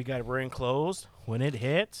 we got it very enclosed. When it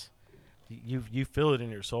hits, you feel it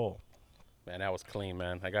in your soul. Man, that was clean,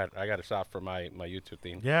 man. I got a shot for my YouTube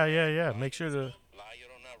thing. Yeah. Make sure to. La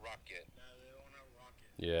Llorona rocket.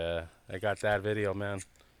 Yeah, I got that video, man.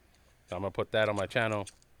 I'm gonna put that on my channel.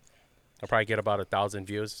 I'll probably get about 1,000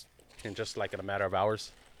 views in just like in a matter of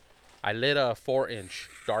hours. I lit a 4-inch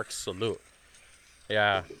dark salute.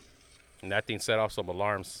 Yeah, and that thing set off some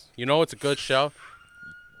alarms. You know it's a good shell.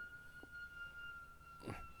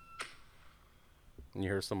 And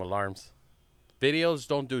you hear some alarms. Videos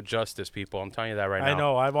don't do justice, people. I'm telling you that right now. I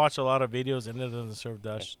know. I've watched a lot of videos, and it doesn't serve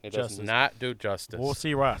It justice. does not do justice. We'll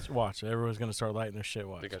see. Watch. Everyone's gonna start lighting their shit. I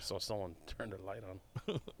Watch. think I saw someone turn their light on.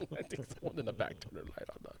 I think someone in the back turned their light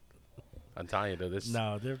on. I'm telling you, dude, this.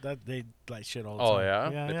 No, they light shit all the Oh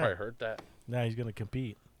time. yeah, they probably heard that. Now he's gonna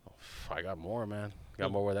compete. I got more, man.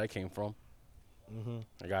 Got more where that came from. Mm-hmm.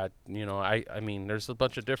 I got, I mean, there's a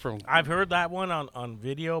bunch of different. I've heard that one on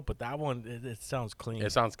video, but that one it sounds clean.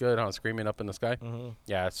 It sounds good, huh? Screaming up in the sky. Mm-hmm.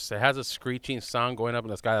 Yeah, it has a screeching sound going up in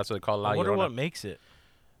the sky. That's what they call La I wonder Llorona. what makes it.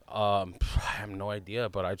 I have no idea,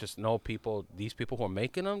 but I just know these people who are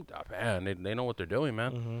making them, man, they know what they're doing,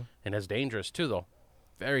 man. Mm-hmm. And it's dangerous too, though.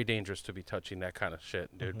 Very dangerous to be touching that kind of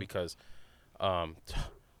shit, dude, because one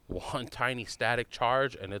tiny static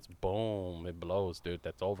charge and it's boom, it blows, dude.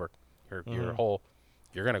 That's over. Your whole,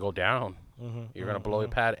 you're gonna go down. Mm-hmm. You're gonna blow your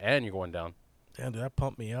pad and you're going down. Damn, dude, that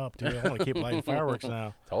pumped me up, dude. I want to keep lighting fireworks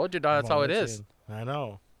now. Told you, dog. That's how it is. I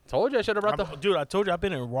know. Told you I should have brought the. Dude, I told you I've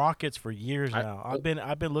been in rockets for years now. I've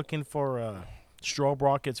been looking for strobe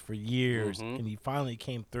rockets for years, and he finally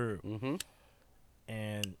came through. Mm-hmm.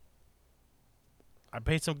 And I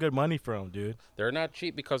paid some good money for them, dude. They're not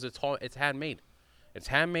cheap because it's handmade. It's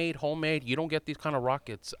handmade, homemade. You don't get these kind of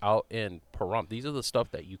rockets out in Pahrump. These are the stuff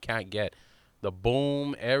that you can't get. The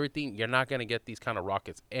boom, everything. You're not gonna get these kind of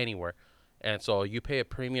rockets anywhere. And so you pay a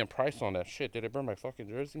premium price on that shit. Did it burn my fucking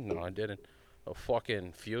jersey? No, I didn't. The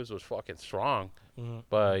fucking fuse was fucking strong. Mm-hmm.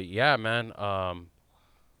 But yeah, man.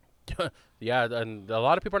 Yeah, and a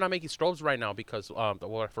lot of people are not making strobes right now because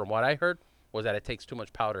from what I heard was that it takes too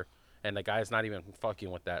much powder, and the guy's not even fucking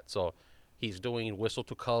with that. So he's doing whistle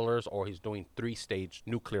to colors, or he's doing 3-stage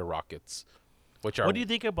nuclear rockets. which are What do you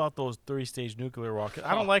think about those 3-stage nuclear rockets?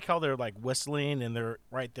 I don't like how they're like whistling and they're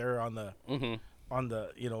right there on the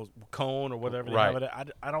cone or whatever they have Right.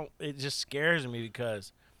 it. I don't. It just scares me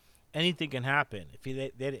because anything can happen if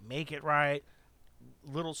they didn't make it right.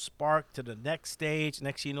 Little spark to the next stage.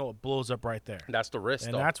 Next, thing you know, it blows up right there, That's the risk,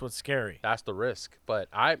 and though. that's what's scary. That's the risk. But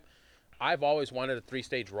I've always wanted a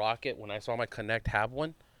 3-stage rocket. When I saw my Connect have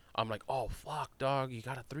one, I'm like, oh fuck, dog, you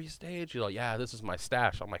got a 3-stage? You're like, yeah, this is my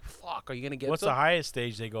stash. I'm like, fuck, are you gonna get? What's the highest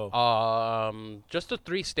stage they go? Just the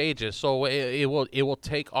 3 stages. So it will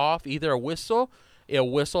take off either a whistle,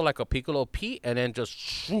 it'll whistle like a piccolo Pete, and then just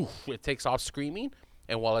shoof, it takes off screaming.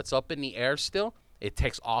 And while it's up in the air still, it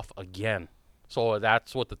takes off again. So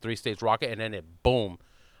that's what the 3-stage rocket, and then it boom.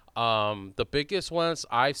 The biggest ones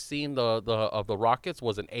I've seen of the rockets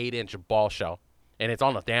was an 8-inch ball shell, and it's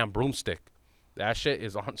on a damn broomstick. That shit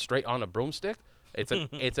is on straight on a broomstick. It's an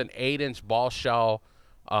 8-inch ball shell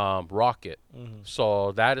rocket.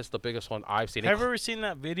 So that is the biggest one I've seen. Have you ever seen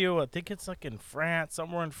that video? I think it's like in France,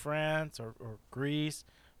 somewhere in France or Greece,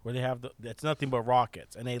 where they have it's nothing but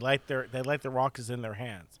rockets, and they light the rockets in their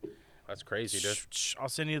hands. That's crazy, dude. I'll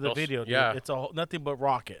send you the video. Dude. Yeah. It's nothing but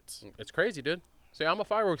rockets. It's crazy, dude. See, I'm a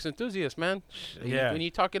fireworks enthusiast, man. Yeah. When you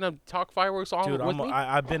talk fireworks all Dude, with me,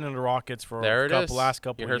 I've been in the rockets for there it is. last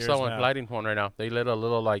couple you of hear years someone now. lighting one right now. They lit a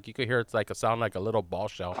little, like, you could hear it's like a sound like a little ball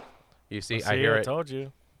shell. You see, I hear I it. told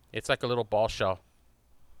you. It's like a little ball shell.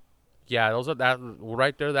 Yeah, those are that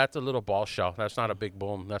right there. That's a little ball shell. That's not a big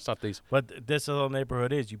boom. That's not these. But this little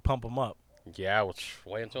neighborhood is. You pump them up. Yeah, well,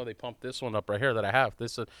 wait until they pump this one up right here that I have.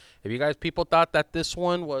 This, if you guys people thought that that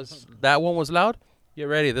one was loud, get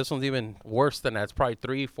ready. This one's even worse than that. It's probably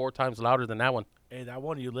 3-4 times louder than that one. Hey, that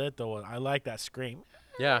one you lit though. I like that scream.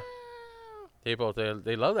 Yeah, they love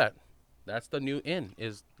that. That's the new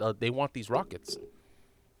they want these rockets,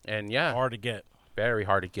 and yeah, Hard to get. very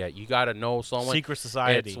hard to get. You got to know someone. Secret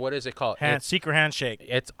society. It's, what is it called? Secret handshake.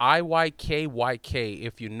 It's IYKYK.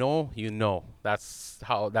 If you know, you know. That's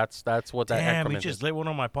what that Damn, acronym we just is. Lit one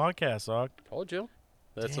on my podcast, dog. Told you.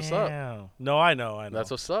 That's Damn. what's up. No, I know.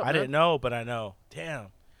 That's what's up, I man. didn't know, but I know. Damn.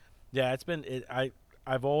 Yeah,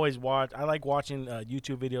 I've always watched. I like watching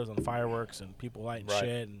YouTube videos on fireworks and people lighting Right.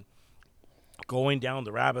 shit and going down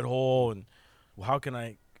the rabbit hole and how can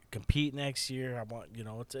I compete next year? I want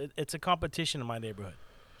it's a competition in my neighborhood.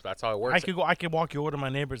 That's how it works. I could walk you over to my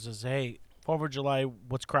neighbors and say, hey, 4th of July,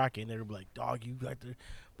 what's cracking? They'd be like, dog, you got to.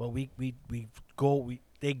 But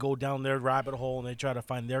they go down their rabbit hole and they try to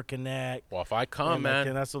find their connect. Well, if I come, and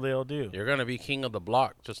man, that's what they'll do. you're gonna be king of the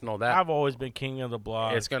block. Just know that. I've always been king of the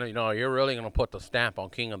block. It's gonna, you're really gonna put the stamp on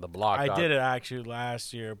king of the block. I dog. did it actually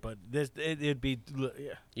last year, but it'd be.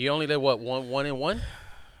 Yeah. You only did what, one and one?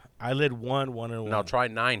 I lit one and one. Now try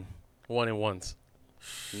 9 1-in-1s.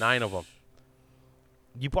 9 of them.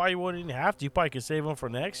 You probably wouldn't even have to. You probably could save them for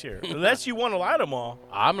next year, unless you want to light them all.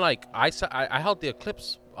 I'm like, I held the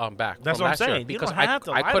Eclipse back. That's from what I'm last year saying. You because don't have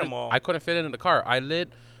to light couldn't, 'em all. I couldn't fit it in the car.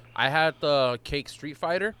 I had the Cake Street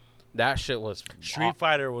Fighter. That shit was Street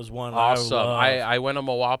Fighter was one awesome. I I went to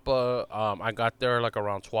Moapa. I got there like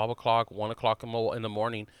around 12 o'clock, 1 o'clock in the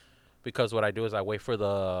morning, because what I do is I wait for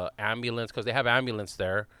the ambulance, because they have ambulance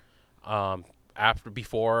there.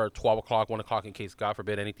 Before 12 o'clock, 1 o'clock, in case, God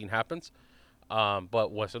forbid, anything happens. But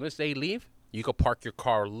as soon as they leave, you could park your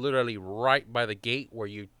car literally right by the gate where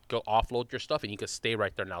you go offload your stuff, and you could stay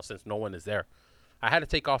right there now since no one is there. I had to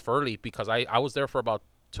take off early because I was there for about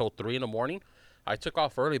till 3 in the morning. I took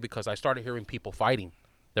off early because I started hearing people fighting.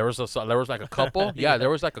 There was like a couple. Yeah, there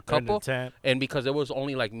was like a They're in the couple. tent. And because it was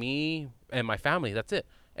only like me and my family, that's it.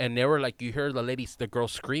 And they were like, you hear the girl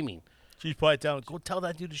screaming. She's probably telling, go tell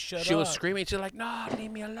that dude to shut up. She was screaming. She's like, no,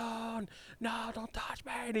 leave me alone. No, don't touch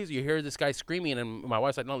me. And you hear this guy screaming, and my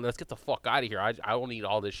wife's like, no, let's get the fuck out of here. I don't need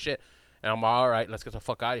all this shit. And I'm all right, let's get the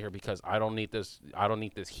fuck out of here because I don't need this. I don't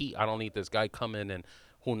need this heat. I don't need this guy coming and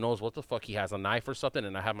who knows what the fuck he has, a knife or something.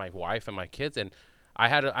 And I have my wife and my kids, and I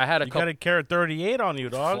had a You got a carry 38 on you,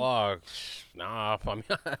 dog. Fuck. Nah, I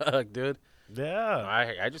mean, dude.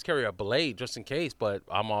 Yeah. I just carry a blade just in case, but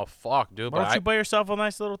I'm all fucked, dude. Why But don't you buy yourself a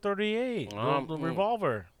nice little 38? Little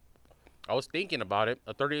revolver. I was thinking about it.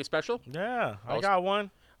 A 38 special? Yeah. I was- got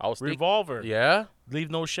one. I was Revolver. Yeah, Leave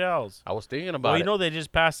no shells. I was thinking about Well, you it. know they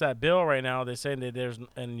just passed that bill right now. They're saying that there's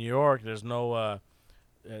in New York there's no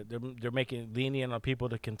they're making it lenient on people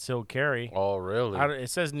that can still carry. Oh, really? It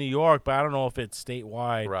says New York, but I don't know if it's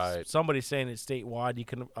statewide. Right. Somebody's saying it's statewide. You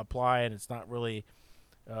can apply, and it's not really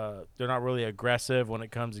they're not really aggressive when it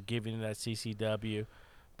comes to giving you that CCW.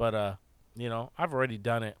 But I've already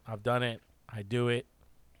done it. I've done it. I do it.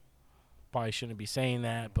 Probably shouldn't be saying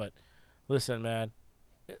that, but listen, man.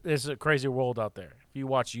 It's a crazy world out there. If you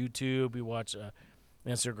watch YouTube, you watch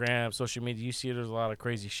Instagram, social media, you see there's a lot of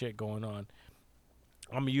crazy shit going on.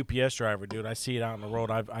 I'm a UPS driver, dude. I see it out on the road.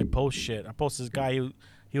 I post shit. I post this guy who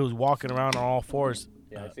he was walking around on all fours,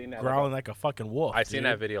 Yeah, I seen that. growling like a fucking wolf. I seen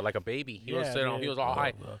dude. that video, like a baby. He was Yeah, sitting on. dude. He was all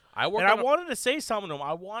high. I work. And I on a- wanted to say something to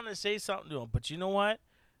him. But you know what?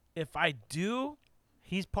 If I do,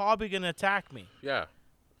 he's probably gonna attack me. Yeah.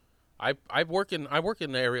 I work in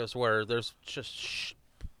areas where there's just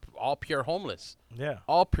all pure homeless. Yeah.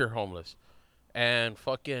 All pure homeless. And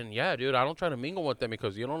fucking yeah, dude, I don't try to mingle with them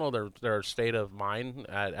because you don't know their state of mind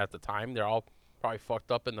at the time. They're all probably fucked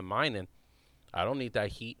up in the mind, and I don't need that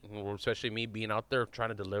heat, especially me being out there trying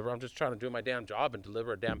to deliver. I'm just trying to do my damn job and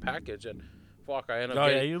deliver a damn package, and fuck, I end up Oh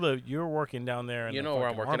yeah, getting, you're working down there. In you the know where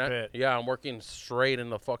I'm fucking working armpit. at? Yeah, I'm working straight in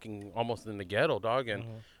the fucking almost in the ghetto, dog, and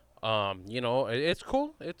you know, it's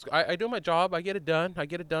cool. I do my job. I get it done. I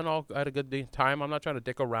get it done all at a good time. I'm not trying to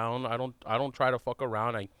dick around. I don't try to fuck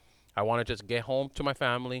around. I want to just get home to my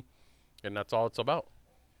family, and that's all it's about.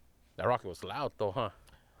 That rocket was loud though, huh?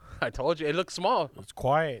 I told you it looked small. It's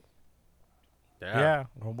quiet. Yeah. Yeah,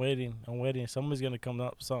 I'm waiting. Somebody's gonna come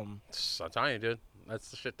up with something. I'm telling you, dude.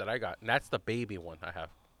 That's the shit that I got. And that's the baby one I have.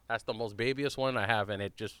 That's the most babyest one I have, and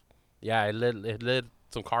it just, yeah, it lit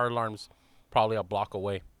some car alarms probably a block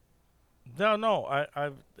away. No.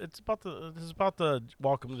 This is about the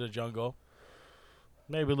Welcome to the Jungle.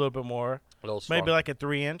 Maybe a little bit more. A little strong. Maybe like a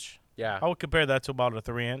 3-inch. Yeah. I would compare that to about a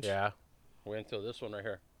 3-inch. Yeah. We're into this one right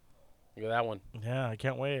here. Look at that one. Yeah, I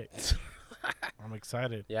can't wait. I'm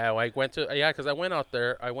excited. Yeah, because I went out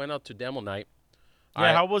there. I went out to demo night.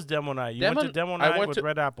 Yeah, how was demo night? You went to demo night with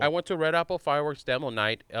Red Apple. I went to Red Apple Fireworks demo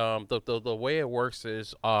night. The way it works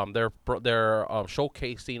is they're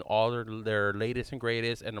showcasing all their latest and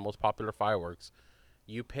greatest and the most popular fireworks.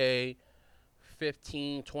 You pay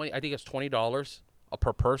 $15, $20, I think it's $20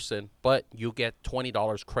 per person, but you get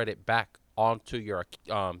 $20 credit back onto your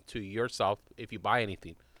to yourself if you buy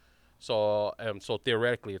anything. So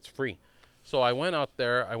theoretically it's free. So I went out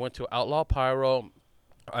there. I went to Outlaw Pyro.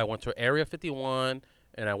 I went to Area 51,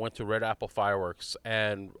 and I went to Red Apple Fireworks.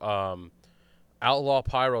 And Outlaw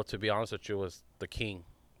Pyro, to be honest with you, was the king.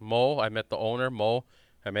 Mo, I met the owner, Mo.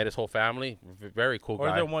 I met his whole family. Very cool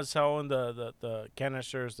guy. Or the ones selling the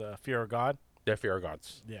canisters, the Fear of God. They're Fear of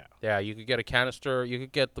Gods. Yeah. Yeah, you could get a canister. You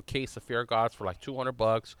could get the case of Fear of Gods for like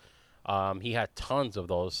 $200. He had tons of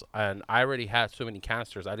those, and I already had so many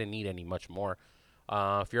canisters. I didn't need any much more.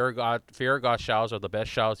 Fear of God shells are the best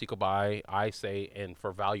shells you could buy, I say, and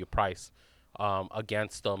for value price.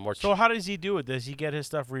 Against them. So how does he do it? Does he get his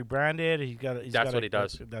stuff rebranded? That's what he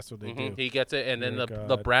does. That's what they do. He gets it, and then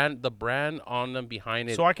the brand on them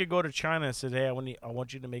behind it. So I could go to China and say, "Hey, I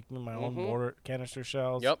want you to make me my own mortar canister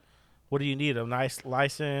shells." Yep. What do you need? A nice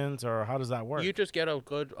license, or how does that work? You just get a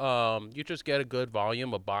good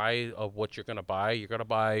volume of what you're gonna buy. You're gonna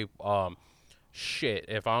buy shit.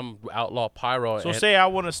 If I'm Outlaw Pyro, so say I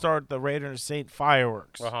want to start the Raider and Saint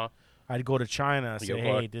fireworks. Uh-huh. I'd go to China and say, You're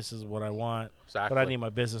 "Hey, right. this is what I want." Exactly. But I need my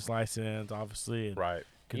business license, obviously. And Right.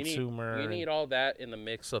 Consumer. You need all that in the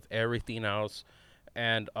mix of everything else,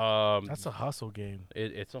 and that's a hustle game.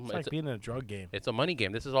 it's like being in a drug game. It's a money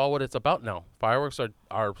game. This is all what it's about now. Fireworks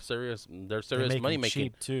are serious. They're serious money making.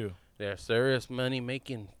 Cheap too. They're serious money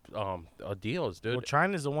making deals, dude. Well,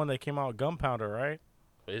 China's the one that came out with gunpowder, right?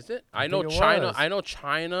 Is it? I I know think it China. was. I know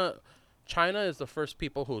China. China is the first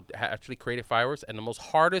people who actually created fireworks, and the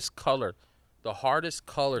hardest color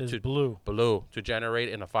Is to blue. to generate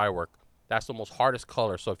in a firework. That's the most hardest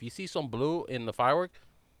color. So if you see some blue in the firework,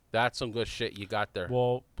 that's some good shit you got there.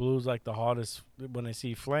 Well, blue's like the hottest. When they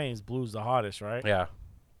see flames, blue's the hottest, right? Yeah,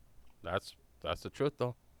 that's the truth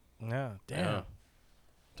though. Yeah. Damn. Yeah.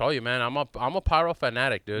 Told you, man. I'm a pyro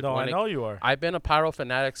fanatic, dude. No, I know you are. I've been a pyro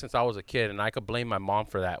fanatic since I was a kid, and I could blame my mom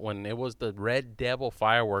for that. When it was the Red Devil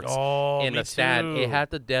fireworks in me the stand, too. it had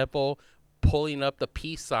the devil pulling up the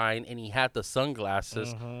peace sign, and he had the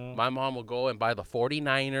sunglasses. My mom would go and buy the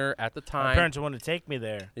 49er at the My time. parents wanted to take me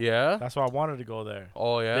there. Yeah. That's why I wanted to go there.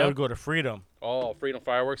 Oh They yeah. would go to Freedom. Oh, Freedom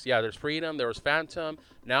Fireworks. Yeah, there's Freedom. There was Phantom.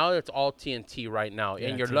 Now it's all TNT right now, Yeah,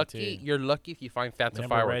 and you're TNT. lucky. You're lucky if you find Phantom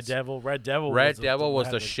Remember Fireworks. Red Devil? Red Devil. Was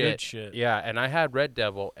had the good shit. Yeah, and I had Red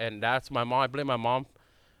Devil, and that's my mom. I blame my mom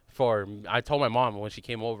for. I told my mom when she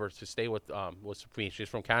came over to stay with me. She's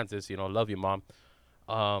from Kansas. Love you, mom,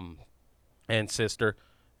 and sister,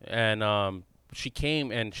 and she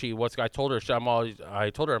came and I told her I'm all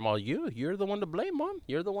you're the one to blame, mom.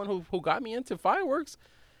 You're the one who got me into fireworks.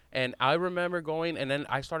 And I remember going, and then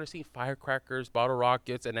I started seeing firecrackers, bottle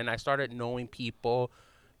rockets, and then I started knowing people,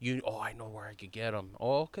 I know where I could get them.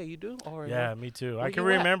 Oh, okay, you do. All right. Yeah, me too. Where I can you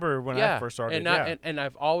at? remember when I first started. And, Yeah. and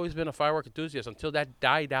I've always been a firework enthusiast until that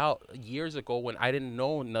died out years ago when I didn't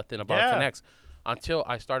know nothing about Yeah. Connects until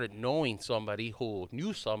I started knowing somebody who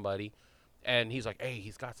knew somebody, and he's like, hey,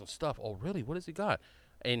 he's got some stuff. Oh, really? What has he got?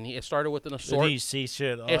 And it started with an Then assortment. you see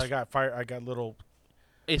shit. Oh, It's- I got little.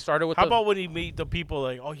 It started with How about when you meet the people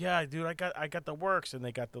like, oh yeah, dude, I got the works, and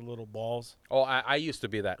they got the little balls. Oh, I used to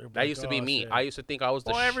be that. They're That like, used to be oh, me. shit. I used to think I was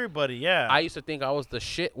the. Well, everybody, yeah. I used to think I was the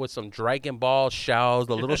shit with some Dragon Ball shells,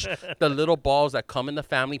 the little the little balls that come in the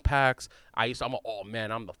family packs. I'm oh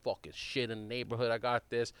man, I'm the fucking shit in the neighborhood. I got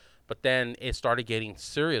this. But then it started getting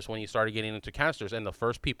serious when you started getting into canisters, and the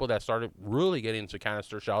first people that started really getting into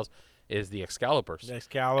canister shells is the Excaliburs. The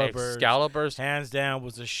Excaliburs, hands down,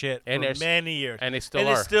 was a shit And for there's- many years, and they still and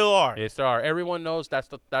are. They still are. Yes, there are. Everyone knows that's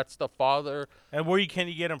the father. And where can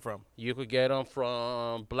you get them from? You could get them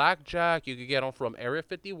from Blackjack. You could get them from Area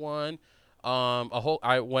 51.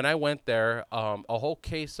 When I went there, a whole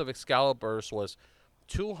case of Excaliburs was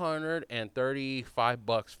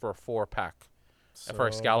 $235 for a 4-pack. So For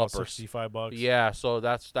Excaliburs. about $65. Yeah, so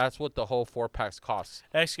that's what the whole 4-packs costs.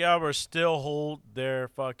 Excaliburs still hold their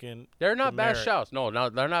fucking. They're not bad merit. shells. No,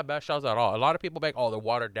 they're not bad shells at all. A lot of people make, they're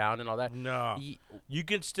watered down and all that. No, Ye- you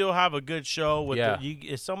can still have a good show with. Yeah.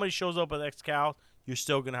 If somebody shows up with Excal, you're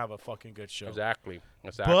still gonna have a fucking good show. Exactly.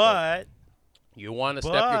 But You want to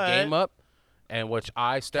step your game up, and which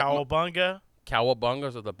I step. Cowabunga,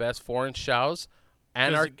 Cowabungas are the best 4-inch shells.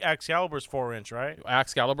 And our Excalibur's 4-inch, right?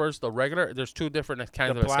 Excaliburs, the regular, there's two different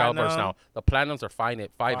kinds The of Excaliburs platinum. now. The platinums are fine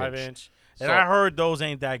at 5-inch. 5-inch. And So- I heard those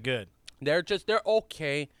ain't that good. They're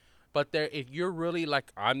okay, but if you're really like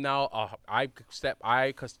I'm now, I can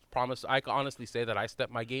honestly say that I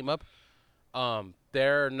stepped my game up.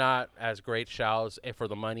 They're not as great shells for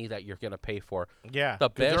the money that you're gonna pay for. Yeah, The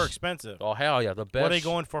 'cause they're best- expensive. Oh hell yeah, the best. What are they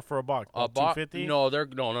going for a box? A About box? $250? No, they're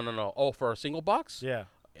no. Oh, for a single box? Yeah,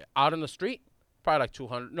 Out in the street, probably like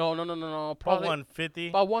 200. No. about Probably 150.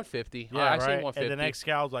 about 150. Yeah, I say right. 150. And the next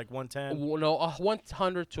Excal's like 110. No,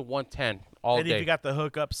 100 to 110 all And day. if you got the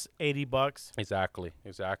hookups, $80.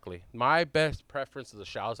 Exactly. My best preference is the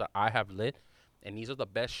shells that I have lit, and these are the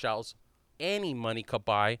best shells any money could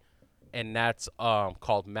buy, and that's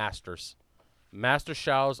called Masters. Master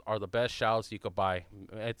shells are the best shells you could buy.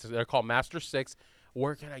 They're called Master 6.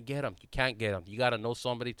 Where can I get them? You can't get them. You got to know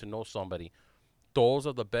somebody to know somebody. Those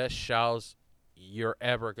are the best shells you're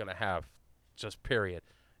ever going to have, just period.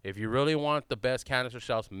 If you really want the best canister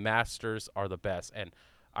shells, Masters are the best. And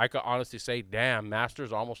I could honestly say, damn,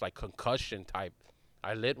 Masters are almost like concussion type.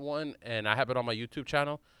 I lit one, and I have it on my YouTube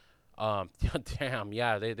channel. Damn,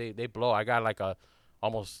 yeah, they blow. I got like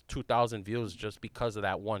almost 2,000 views just because of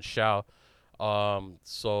that one shell.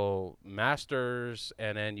 So Masters,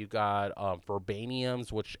 and then you got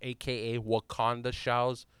Verbaniums, which AKA Wakanda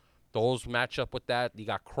shells. Those match up with that. You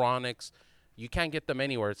got Chronics. You can't get them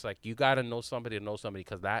anywhere. It's like you got to know somebody to know somebody,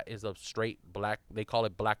 because that is a straight black. They call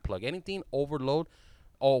it black plug. Anything overload.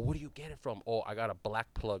 Oh, where do you get it from? Oh, I got a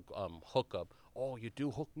black plug hookup. Oh, you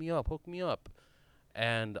do? Hook me up.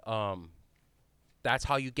 And that's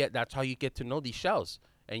how you get to know these shells.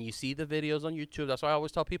 And you see the videos on YouTube. That's why I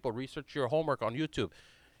always tell people, research your homework on YouTube.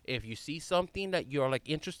 If you see something that you're like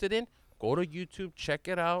interested in, go to YouTube, check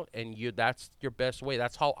it out, and that's your best way.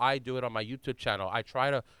 That's how I do it on my YouTube channel. I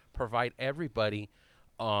try to provide everybody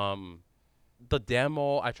the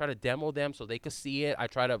demo. I try to demo them so they can see it. I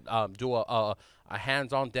try to do a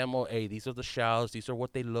hands-on demo. Hey, these are the shells. These are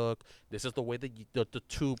what they look. This is the way the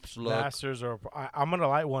tubes look. Masters are. I'm gonna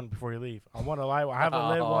light one before you leave. I want to light one. I haven't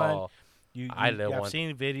lit one. I lit I've one.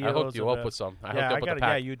 seen videos. I hooked you of up it. with some. I hooked Yeah, you up I with got the it. pack.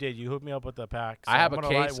 Yeah, you did. You hooked me up with the pack. So I have I'm a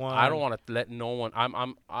gonna light case. one. I don't want to let no one.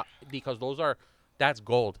 Because that's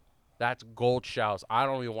gold. That's gold shells. I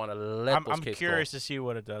don't even want to let those I'm cases curious go. to see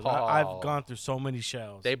what it does. Oh. I've gone through so many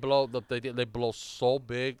shells. They blow. They blow so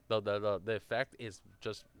big. The effect is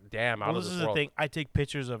just damn out Well, of this this is world. the thing. I take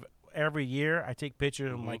pictures of every year. I take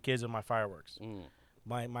pictures of my Mhm. kids and my fireworks. Mm.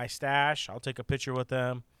 My stash. I'll take a picture with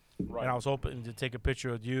them. Right. And I was hoping to take a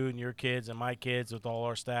picture with you and your kids and my kids with all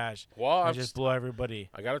our stash. Well, And just blow everybody.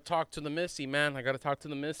 I gotta talk to the Missy, man. I gotta talk to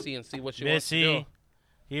the Missy and see what she wants to Missy, do.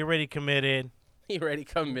 he already committed. He already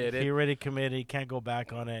committed. He already committed. He can't go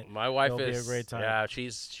back on it. My wife It'll be a is great time. Yeah,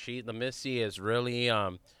 the Missy is really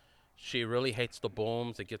she really hates the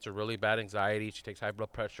booms. It gets her really bad anxiety. She takes high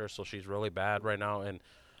blood pressure, so she's really bad right now. And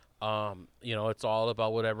it's all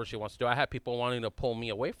about whatever she wants to do. I had people wanting to pull me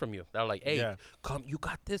away from you. They're like, "Hey, Yeah. come, you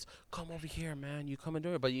got this. Come over here, man. You come and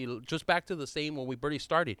do it." But you just back to the same when we barely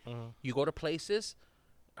started. Mhm. You go to places.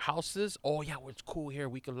 houses. Oh yeah, well, it's cool here.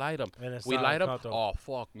 We can light them. And it's We not light them. uncomfortable. Oh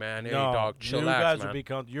fuck, man. Hey No, dog, you chillax, guys man. would be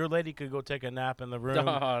comfortable. Your lady could go take a nap in the room. No, We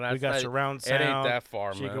that's got not- surround It sound. ain't that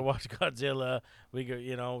far, She man. could watch Godzilla. We could,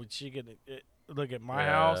 she could look at my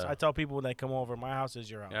Yeah. house. I tell people when they come over, my house is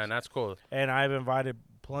your house. Yeah, and that's cool. And I've invited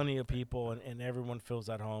plenty of people, and everyone feels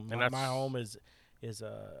at home. And My home is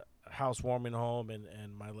a housewarming home, and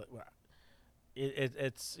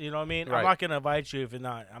it's you know what I mean. I'm Right. not gonna invite you if you're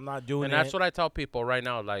not. I'm not doing And it. that's what I tell people right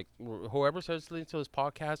now. Like whoever's listening to this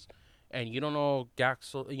podcast, and you don't know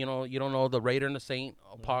Gaxola, you don't know the Raider and the Saint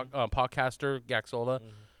podcaster Gaxola.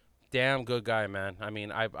 Damn good guy, man. I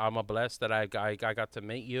mean, I'm a blessed that I got to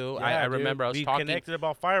meet you. Yeah, I dude, remember I was we talking. connected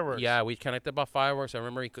about fireworks. Yeah, we connected about fireworks. I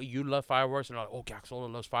remember you love fireworks, and I'm like, oh, Gaxola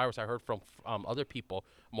loves fireworks. I heard from other people.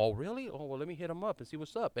 Well, really? Oh, well, let me hit him up and see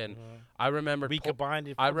what's up. And I remember we combined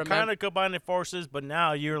it. I Kind remember of combined the forces, but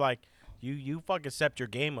now you're like, you fucking stepped your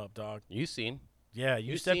game up, dog. you seen. Yeah,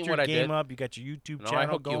 you You stepped seen your what I game did? up. You got your YouTube No, I channel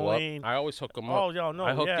hooked you going. up. I always hook them Oh, up. yo, no,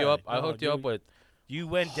 I hooked yeah. you up. I No, hooked you up dude, with You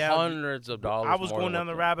went down. hundreds of dollars. I was more going than down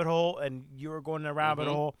the what rabbit hole, and you were going down the rabbit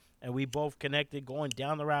Mhm. hole, and we both connected going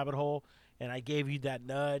down the rabbit hole, and I gave you that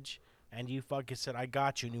nudge, and you fucking said, I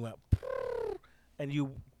got you, and you went, and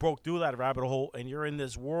you broke through that rabbit hole, and you're in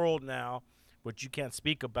this world now, which you can't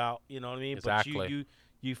speak about, you know what I mean? Exactly. But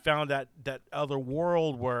you found that other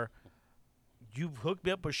world where you hooked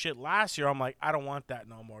me up with shit last year. I'm like, I don't want that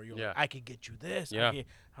no more. You're Yeah. like, I could get you this. Yeah.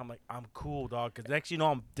 I'm like, I'm cool, dog. Because next,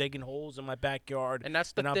 I'm digging holes in my backyard. And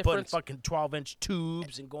that's the and I'm putting difference. fucking 12-inch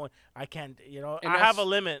tubes and going, I can't, And I have a that's-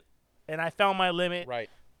 limit. And I found my limit. Right.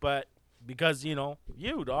 But because, you,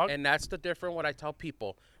 dog. And that's the difference. What I tell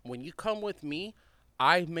people when you come with me,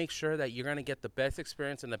 I make sure that you're gonna get the best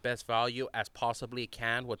experience and the best value as possibly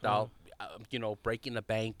can without, breaking the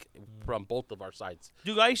bank from both of our sides.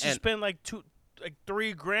 Dude, I used to and- spend like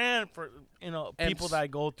 $3,000 for, And people that I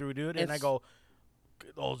go through, dude. And I it's- go,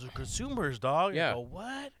 those are consumers, dog. Yeah. I go,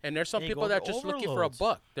 what? And there's some There you people go, that the just looking for a overloads.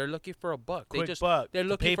 buck. They're looking for a buck. Quick they just buck they're to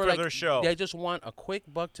looking pay for, for like, their show. They just want a quick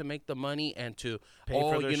buck to make the money and to Pay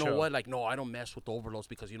for their you know show. what? Like, no, I don't mess with overloads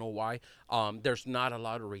because you know why? There's not a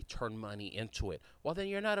lot of return money into it. Well, then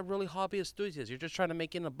you're not a really hobbyist enthusiast. You're just trying to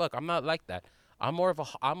make in a buck. I'm not like that. I'm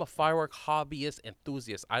a firework hobbyist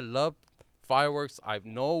enthusiast. I love fireworks. I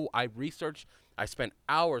research. I spend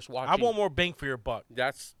hours watching. I want more bang for your buck.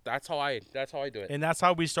 That's how I do it. And that's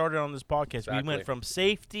how we started on this podcast. We Exactly. went from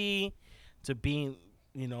safety to being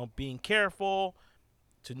careful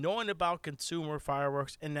to knowing about consumer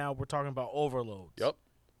fireworks, and now we're talking about overloads. Yep.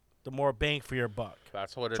 The more bang for your buck.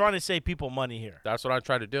 That's what it Trying to save people money here. That's what I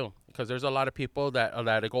try to do because there's a lot of people that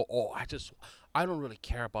go, oh, I don't really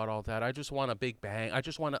care about all that. I just want a big bang. I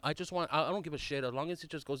don't give a shit as long as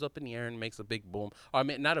it just goes up in the air and makes a big boom. I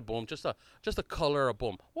mean, not a boom, just a color of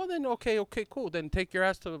boom. Well, then okay, cool. Then take your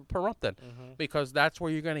ass to Pahrump then, because that's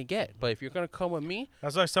where you're gonna get. But if you're gonna come with me,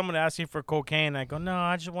 That's like someone asking for cocaine. I go, no,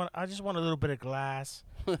 I just want a little bit of glass.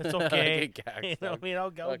 It's okay. Get gagged, You know what I mean?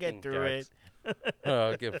 I'll Fucking get through gags. it.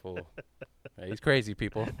 oh, get fool. Yeah, he's crazy,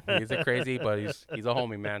 people. He's a crazy, but he's a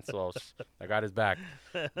homie, man. So I got his back.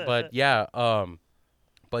 But yeah,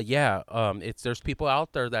 there's people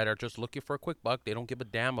out there that are just looking for a quick buck. They don't give a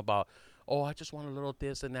damn about, oh, I just want a little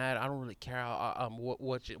this and that. I don't really care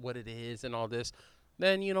what it is and all this.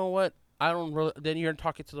 Then you know what? Then you're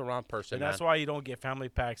talking to the wrong person. And that's man. why you don't get family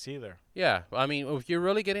packs either. Yeah, I mean, if you're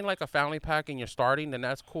really getting like a family pack and you're starting, then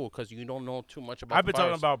that's cool because you don't know too much about. I've been the talking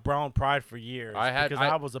virus. about Brown Pride for years. Because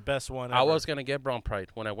I was the best one ever. I was gonna get Brown Pride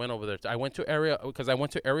when I went over there. I went to Area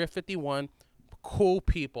 51. Cool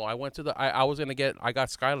people. I went to I got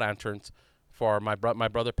sky lanterns for my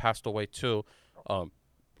brother passed away too.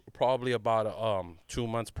 Probably about 2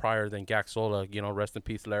 months prior than Gaxola. Rest in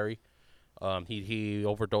peace, Larry. He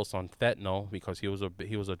overdosed on fentanyl because he was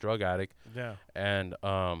a drug addict. Yeah. And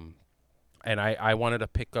I wanted to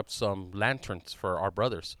pick up some lanterns for our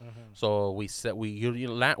brothers. So we said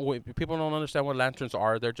people don't understand what lanterns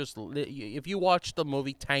are. They're just if you watch the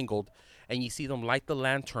movie Tangled and you see them light the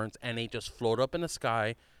lanterns and they just float up in the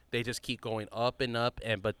sky, they just keep going up and up,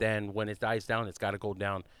 but then when it dies down, it's got to go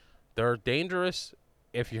down. They're dangerous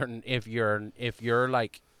if you're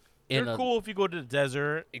like They're cool if you go to the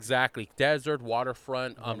desert. Exactly. Desert,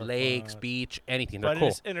 waterfront, lakes, beach, anything. They're But cool.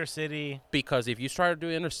 it's inner city. Because if you try to do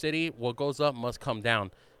inner city, what goes up must come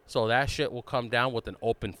down. So that shit will come down with an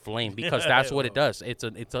open flame because that's what it does. It's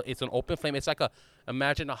an open flame. It's like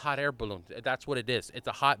imagine a hot air balloon. That's what it is. It's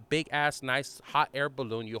a hot, big ass, nice hot air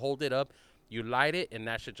balloon. You hold it up, you light it, and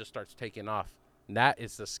that shit just starts taking off. And that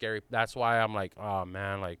is the scary. That's why I'm like, oh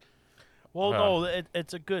man, like. Well, no,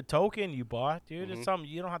 it's a good token you bought, dude. It's something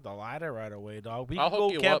you don't have to light it right away, dog. We I'll can hook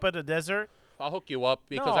go you camp up. at the desert. I'll hook you up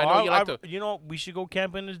because No, I know you like to. You know, we should go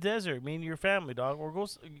camp in the desert, me and your family, dog. Or go,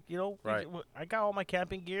 you know, Right. I got all my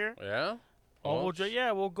camping gear. Yeah. Oh,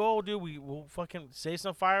 Oh, we'll go, dude. We'll fucking say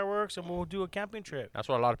some fireworks and we'll do a camping trip. that's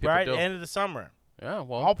what a lot of people Right, do. end of the summer. Yeah.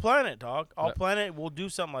 Well. I'll plan it, dog. I'll Let- plan it. We'll do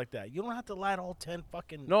something like that. You don't have to light all 10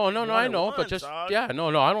 fucking. No, one I at know, but once, just dog. yeah, no,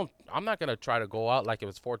 I don't. I'm not gonna try to go out like it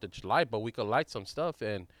was 4th of July, but we could light some stuff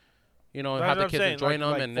and, you know, That's have what the I'm kids saying. enjoying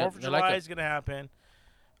them like and 4th of they July like is gonna happen.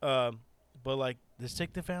 But like, let's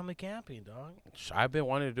take the family camping, dog. it. I've been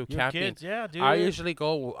wanting to do Your camping. kids, yeah, dude. I usually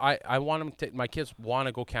go. I want them to. My kids want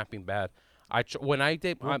to go camping bad. When I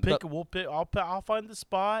did, We'll pick. I'll find the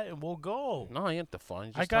spot and we'll go. no, I ain't the fun.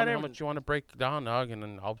 Just I tell got me how every- much you want to break down, dog, and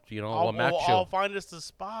then I'll match I'll you. find us the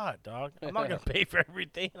spot, dog. I'm not gonna pay for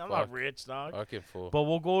everything. I'm not Fuck. rich, dog. Fucking fool. But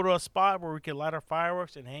we'll go to a spot where we can light our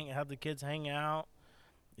fireworks and have the kids hang out,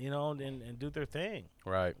 you know, and do their thing.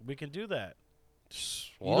 Right. We can do that.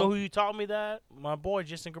 Well, You know who you taught me that? My boy,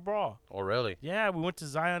 Jason Craw. oh, really? Yeah, we went to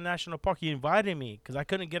Zion National Park. He invited me because I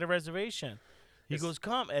couldn't get a reservation. He goes,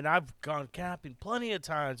 come. And I've gone camping plenty of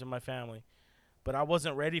times with my family, but I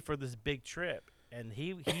wasn't ready for this big trip. And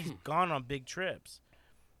he's gone on big trips.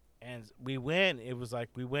 And we went. It was like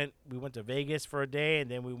we went to Vegas for a day,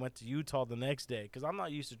 and then we went to Utah the next day because I'm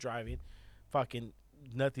not used to driving fucking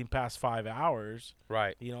nothing past 5 hours.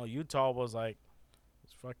 Right. You know, Utah was like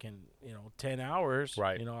it's fucking, 10 hours,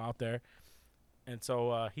 Right. Out there. And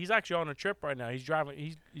so he's actually on a trip right now. He's driving.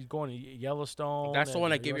 He's going to Yellowstone. That's the and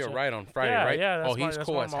one I gave you a ride on Friday, Yeah, right? yeah, that's Oh, he's that's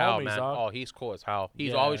cool one as of my hell, homies, man. dog. Oh, he's cool as hell. He's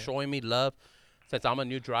Yeah. always showing me love. Since I'm a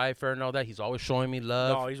new driver and all that, he's always showing me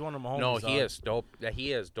love. No, he's one of my homies. No, he dog. is dope. Yeah,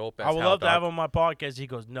 he is dope as I would hell, love to dog. have him on my podcast. He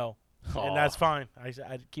goes, no. And that's Aw. fine. I said,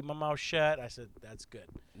 I'd keep my mouth shut. I said, that's good.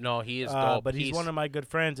 No, he is dope. But he's one of my good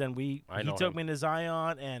friends, and he know took him. me to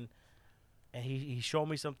Zion, and he showed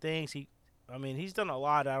me some things. He's done a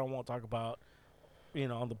lot I don't want to talk about,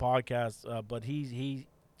 on the podcast. But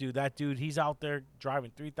that dude, he's out there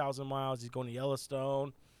driving 3,000 miles. He's going to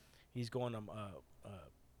Yellowstone. He's going to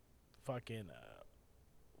fucking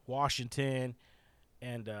Washington,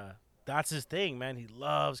 and that's his thing, man. He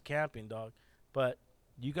loves camping, dog. But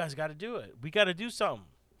you guys got to do it. We got to do something.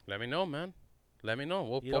 Let me know, man. Let me know.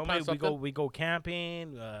 We'll You know what I plan mean? something. We go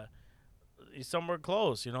camping somewhere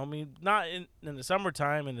close. You know what I mean? Not in the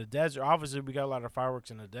summertime in the desert. Obviously, we got a lot of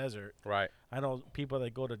fireworks in the desert. Right. I know people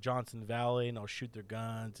that go to Johnson Valley and they'll shoot their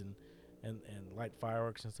guns and light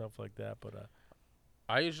fireworks and stuff like that. But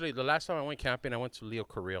The last time I went camping, I went to Leo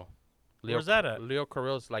Carrillo. Where's that at? Leo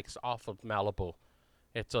Carrillo is like off of Malibu.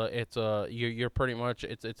 You're pretty much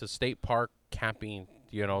it's a state park camping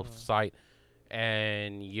site,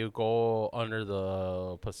 and you go under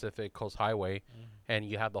the Pacific Coast Highway, and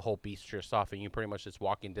you have the whole beach to yourself, and you pretty much just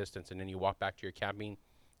walking distance, and then you walk back to your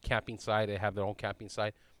camping site. They have their own camping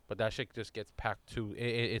site, but that shit just gets packed too.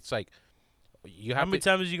 It's like you how have many to.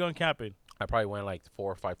 times you going camping? I probably went like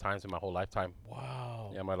 4 or 5 times in my whole lifetime.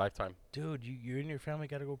 Wow. Yeah, my lifetime. Dude, you and your family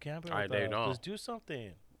got to go camping. I with do us. know. Let's do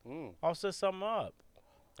something. Mm. I'll set something up.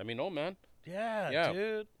 Let me know, man. Yeah,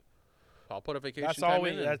 dude. I'll put a vacation That's time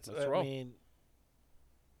always. in. That's. Let's I roll. mean,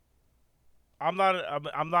 I'm not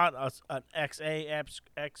an XA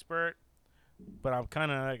expert, but I'm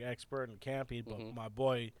kind of like expert in camping. But my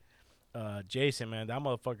boy, Jason, man, that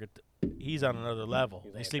motherfucker, he's on another level.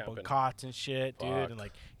 He's They on sleep on camping. cots and shit, dude, Fuck. and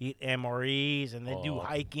like eat MREs, and they do Fuck.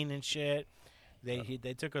 hiking and shit.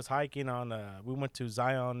 They took us hiking on. We went to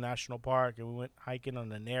Zion National Park and we went hiking on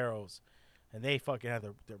the Narrows, and they fucking had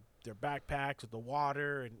their backpacks with the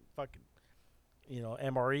water and fucking,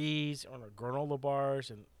 MREs on granola bars,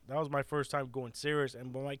 and that was my first time going serious.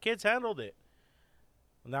 And but my kids handled it,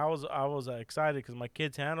 and I was excited because my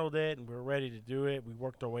kids handled it, and we were ready to do it. We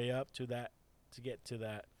worked our way up to that to get to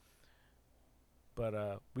that.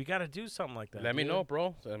 But we got to do something like that. Let me dude. know,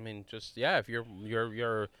 bro. I mean, just if you're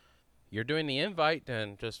doing the invite,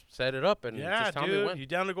 then just set it up and Yeah, just tell me dude, when. you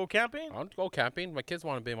down to go camping? I'll go camping. My kids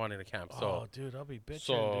want to be wanting to camp, so Oh, dude, I'll be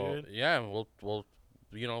bitching, dude. yeah, we'll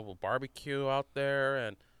barbecue out there,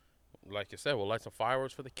 and like you said, we'll light some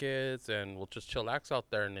fireworks for the kids, and we'll just chillax out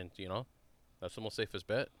there, and then that's the most safest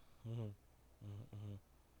bet.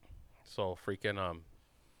 So freaking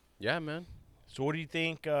yeah, man. So what do you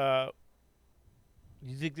think?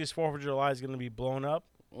 You think this 4th of July is gonna be blown up?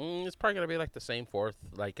 It's probably gonna be like the same 4th,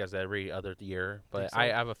 like as every other year. But Think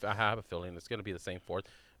so? I have a feeling it's gonna be the same 4th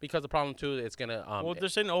because the problem too, it's gonna Well, they're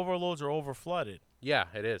saying overloads are over flooded. yeah,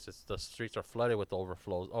 it is. It's the streets are flooded with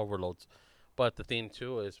overloads. But the thing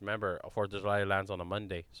too is, remember, 4th of July lands on a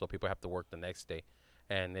Monday, so people have to work the next day,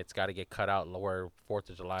 and it's got to get cut out lower 4th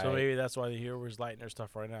of July. So maybe that's why the Heroes lighting their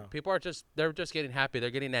stuff right now. People are they're just getting happy.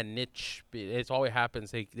 They're getting that niche. It's always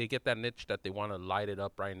happens. They get that niche that they want to light it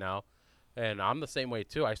up right now. And I'm the same way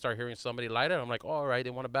too. I start hearing somebody light it. I'm like, oh, all right, they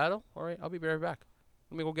want to battle? All right, I'll be right back.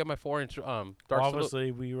 Let me go get my 4-inch dark Well,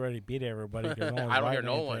 obviously, we already beat everybody. 'Cause no one's I don't hear lighting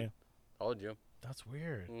no one. anything. Told you. That's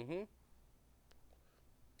weird. I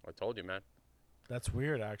told you, man. That's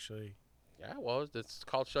weird, actually. Yeah, well, it's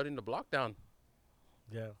called shutting the block down.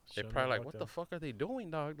 Yeah. They're probably like, what the fuck are they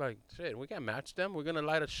doing, dog? Like, shit, we can't match them. We're gonna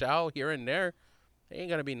light a show here and there. It ain't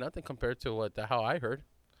gonna be nothing compared to how I heard.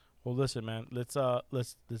 Well, listen, man. Let's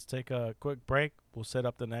take a quick break. We'll set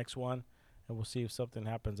up the next one, and we'll see if something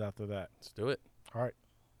happens after that. Let's do it. All right.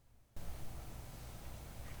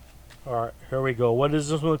 All right, here we go. What is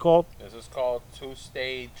this one called? This is called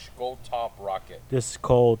 2-stage gold top rocket. This is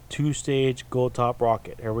called 2-stage gold top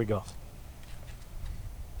rocket. Here we go.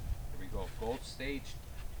 Here we go. 2-stage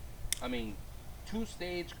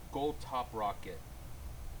gold top rocket.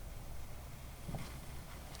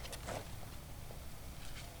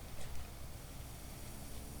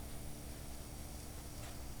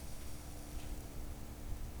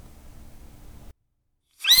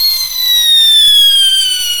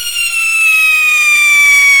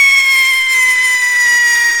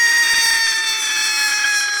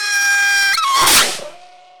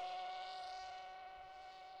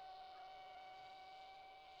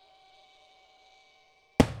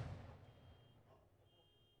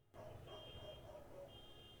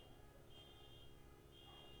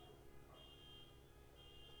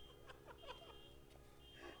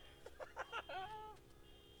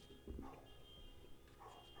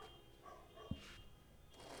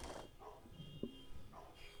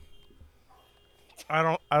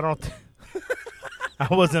 I don't. I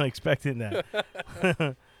wasn't expecting that.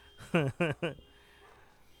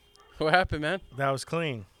 What happened, man? That was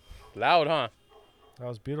clean. Loud, huh? That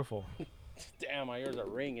was beautiful. Damn, my ears are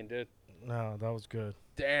ringing, dude. No, that was good.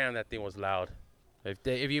 Damn, that thing was loud.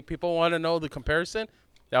 If you people want to know the comparison,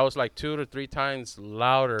 that was like 2 to 3 times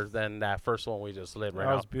louder than that first one we just lit right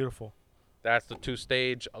That now. was beautiful. That's the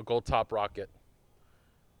 2-stage gold top rocket.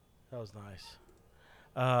 That was nice.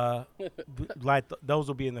 Those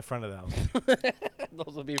will be in the front of the house.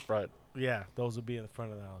 Those will be front. Yeah, those will be in the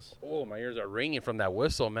front of the house. Oh, my ears are ringing from that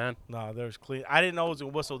whistle, man. No, there's clean. I didn't know it was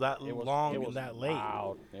gonna whistle that long and that late.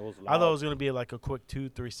 Loud. It was loud. I thought it was gonna be like a quick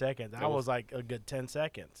 2-3 seconds. That was like a good 10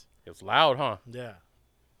 seconds. It was loud, huh? Yeah.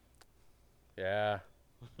 Yeah.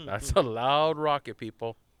 That's a loud rocket,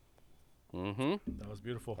 people. That was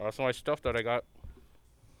beautiful. That's my stuff that I got.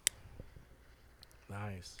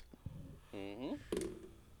 Nice.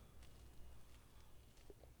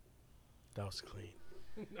 That was clean.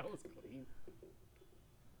 That was clean.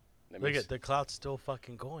 Look at the cloud's still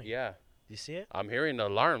fucking going. Yeah. You see it? I'm hearing the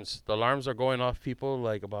alarms. The alarms are going off, people,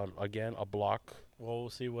 like about, again, a block. Well, we'll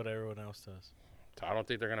see what everyone else does. I don't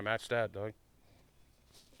think they're going to match that, dog.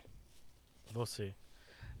 We'll see.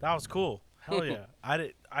 That was cool. Hell yeah.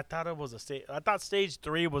 I thought it was a stage. I thought stage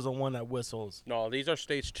 3 was the one that whistles. No, these are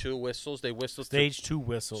stage 2 whistles. They whistle Stage 2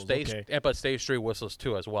 whistles. Okay. But stage 3 whistles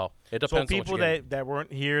too as well. It So depends on people what you get. that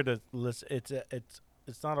weren't here to listen,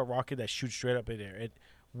 it's not a rocket that shoots straight up in there. It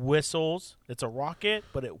whistles. It's a rocket,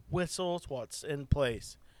 but it whistles while it's in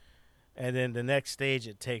place. And then the next stage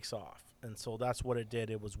it takes off. And so that's what it did.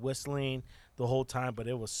 It was whistling the whole time, but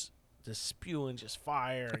it was just spewing just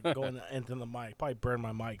fire and going into the mic. Probably burned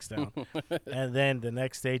my mics down. And then the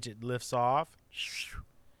next stage it lifts off,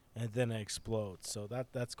 and then it explodes. So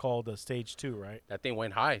that's called a stage 2, right? That thing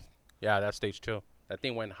went high. Yeah, that's stage 2. That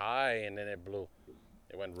thing went high and then it blew.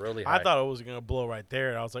 It went really high. I thought it was gonna blow right there,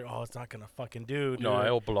 and I was like, "Oh, it's not gonna fucking do." Dude. No,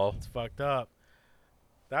 it'll blow. It's fucked up.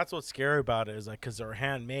 That's what's scary about it is like, cause they're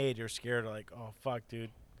handmade. You're scared, like, "Oh fuck,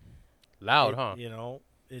 dude." Loud, huh? You know,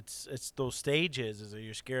 it's those stages. Is that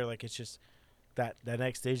you're scared, like it's just that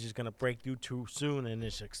next stage is gonna break through too soon and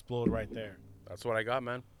just explode right there. That's what I got,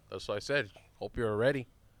 man. That's what I said. Hope you're ready.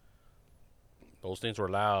 Those things were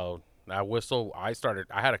loud. That whistle, I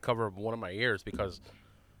had to cover one of my ears because,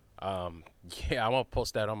 yeah, I'm going to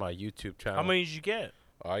post that on my YouTube channel. How many did you get?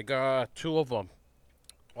 I got 2 of them.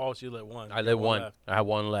 Oh, so you lit one. I lit one. left. I had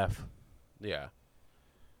 1 left. Yeah.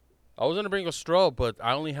 I was going to bring a strobe, but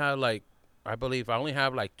I only had I believe I only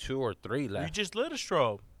have 2 or 3 left. You just lit a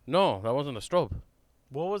strobe. No, that wasn't a strobe.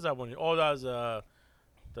 What was that one? Oh, that was the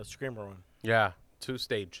screamer one. Yeah,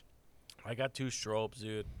 2-stage. I got 2 strobes,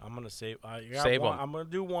 dude. I'm gonna save. Save one. 'em. I'm gonna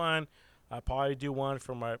do one. I'll probably do one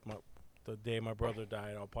for the day my brother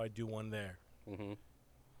died. I'll probably do one there.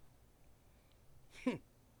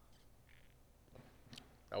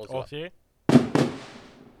 That was Oh, see?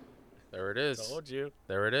 There There it is. Told you.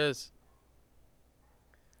 There it is.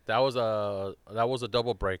 That was a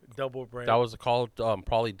double break. Double break. That was called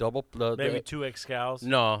probably double. Maybe 2X cows.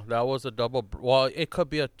 No, that was a double. Well, it could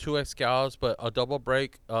be a 2X cows, but a double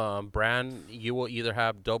break brand. You will either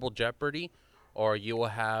have double jeopardy, or you will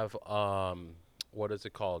have what is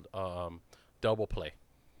it called? Double play.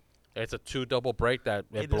 It's a 2 double break that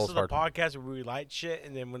Hey, it this blows is hard. the podcast where we light shit,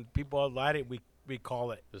 and then when people light it, we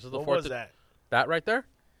call it. This is the What fourth. was that? That right there.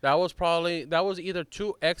 That was either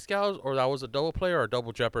 2X cows or that was a double play or a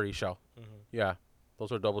double jeopardy show. Mm-hmm. Yeah,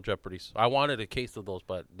 those are double jeopardies. I wanted a case of those,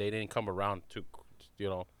 but they didn't come around to,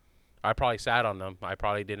 I probably sat on them. I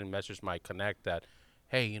probably didn't message my connect that,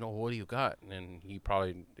 hey, what do you got? And he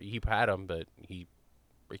had them, but he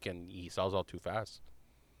sells out too fast.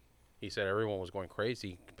 He said everyone was going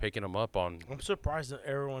crazy picking them up on. I'm surprised that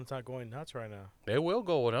everyone's not going nuts right now. They will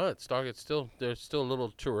go nuts, dog. They're still a little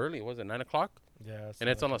too early. Was it 9 o'clock? Yeah. And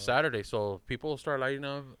it's on a Saturday, so people will start lighting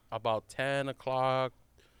up about 10 o'clock,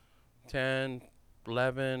 10,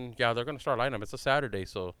 11. Yeah, they're going to start lighting up. It's a Saturday,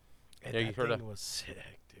 so. And Yeah, that you heard thing that. was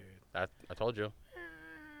sick, dude. I told you.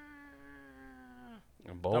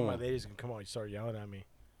 And Thought my boom. ladies can come on and start yelling at me.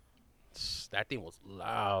 That thing was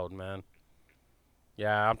loud, man.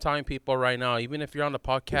 Yeah, I'm telling people right now, even if you're on the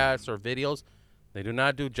podcast or videos, they do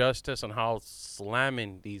not do justice on how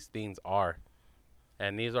slamming these things are.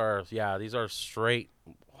 And these are straight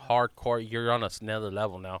hardcore. You're on another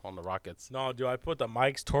level now on the Rockets. No, dude, I put the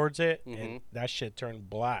mics towards it, Mhm. and that shit turned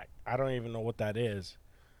black. I don't even know what that is.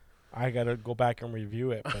 I got to go back and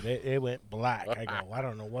review it, but it went black. I go, I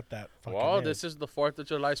don't know what that fucking Well, is. this is the 4th of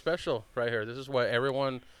July special right here. This is what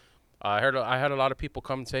everyone. I had a lot of people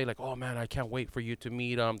come and say like, "Oh man, I can't wait for you to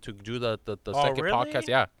meet to do the second really? podcast."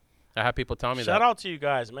 Yeah, I had people tell me Shout that. out to you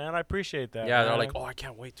guys, man. I appreciate that. Yeah, they're man. like, "Oh, I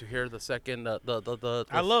can't wait to hear the second I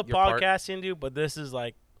love your part." podcasting, dude, but this is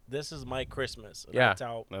my Christmas. Yeah, That's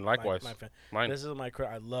how and likewise, mine. This is my.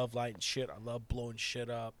 I love lighting shit. I love blowing shit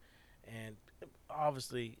up, and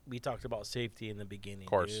obviously we talked about safety in the beginning,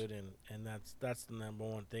 Course. dude, and that's the number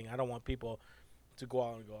one thing. I don't want people to go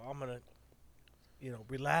out and go, I'm gonna,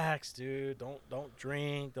 relax, dude. Don't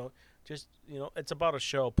drink. Don't just it's about a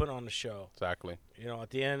show. Put on the show. Exactly. At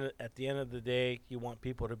the end of the day, you want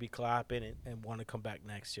people to be clapping and want to come back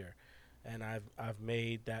next year. And I've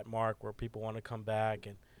made that mark where people want to come back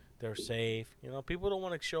and they're safe. People don't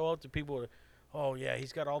want to show up to people. Oh yeah,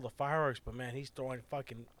 he's got all the fireworks, but man, he's throwing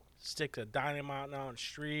fucking sticks of dynamite out on the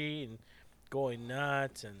street and going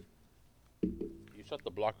nuts. And You shut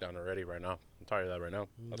the block down already right now. I'm telling you that right now.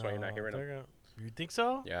 That's why you're not here right now. You think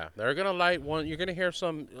so? Yeah, they're gonna light one. You're gonna hear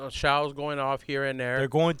some shells going off here and there, They're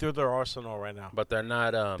going through their arsenal right now. but they're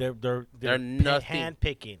not. They're nothing. hand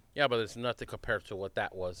picking. Yeah, but it's nothing compared to what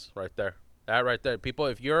that was right there. That right there, people.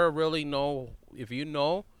 If you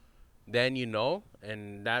know, then you know,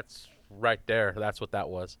 and that's right there. That's what that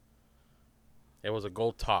was. It was a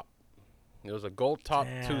gold top. It was a gold top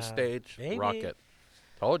Damn, 2-stage baby. rocket.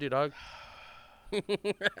 Told you, dog.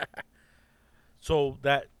 So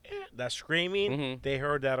that screaming, Mhm. they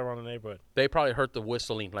heard that around the neighborhood. They probably heard the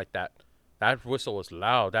whistling like that. That whistle was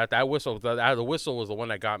loud. That whistle, the whistle was the one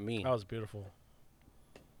that got me. That was beautiful.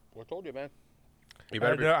 I told you, man. You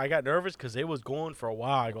better be. I got nervous because it was going for a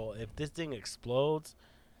while. I go, if this thing explodes,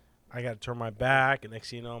 I got to turn my back, and next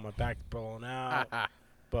thing you know, my back's blowing out.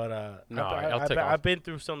 But No, I'll take off. I've been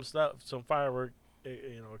through some stuff, some firework,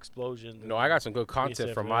 explosions. No, I got some good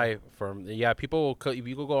content people will, if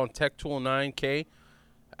you go on Tech209 K,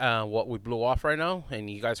 what we blew off right now, and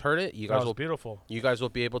you guys heard it. You That guys was will beautiful. You guys will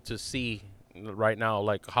be able to see right now,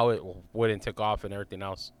 like how it wouldn't take off and everything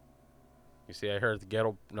else. You see, I heard the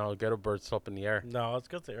ghetto birds up in the air. No, it's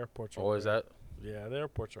because the airport's right Oh, is there. that? Yeah, the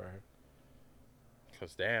airport's right here.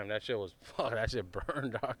 Cause damn, that shit was that shit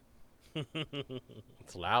burned, dog.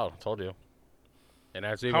 It's loud. I told you. And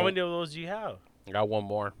that's even. How many of those do you have? I got one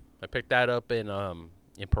more. I picked that up in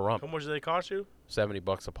Pahrump. How much do they cost you?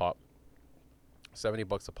 $70 a pop.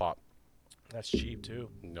 $70 a pop. That's cheap too.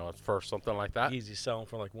 It's for something like that. Easy selling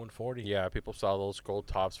for like 140. Yeah, people sell those gold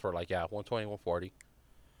tops for 120, 140.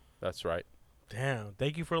 That's right. Damn.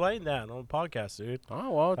 Thank you for lighting that on the podcast, dude.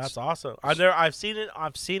 Oh well, That's awesome. I've seen it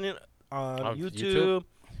on On YouTube, YouTube?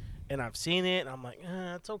 and I've seen it. And I'm like,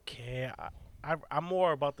 it's okay. I'm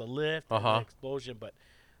more about the lift and Uh-huh. the explosion, but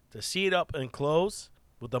to see it up and close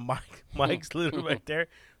with the mics literally right there.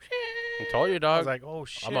 I told you, I dog. was like, oh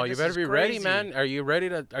shit. I'm like, you this better is be ready, crazy. man. Are you ready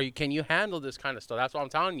to? Can you handle this kind of stuff? That's what I'm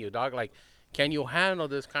telling you, dog. Like, can you handle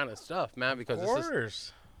this kind of stuff, man? Because Of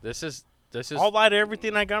course. this is This is I'll light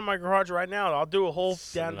everything I got in my garage right now. I'll do a whole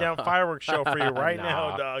down fireworks show for you right now,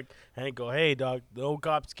 Nah. dog. And go, hey, dog, no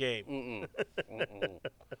cops came.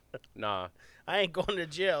 nah. I ain't going to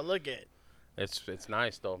jail. Look at It's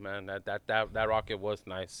nice though, man. That rocket was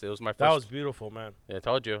nice. It was my first. that was beautiful, man. I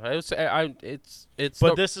told you. It's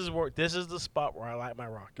But this is the spot where I light my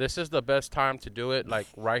rocket. this is the best time to do it. Like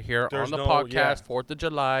right here There's on the no- podcast, yeah.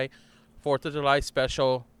 4th of July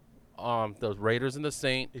special. The Raiders and the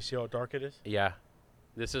Saint. You see how dark it is? Yeah,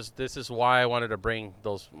 this is why I wanted to bring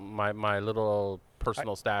those my little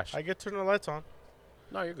personal stash. I get to turn the lights on.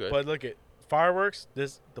 No, you're good. But look at fireworks.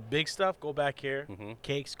 The big stuff go back here. Mhm.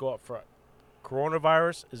 Cakes go up front.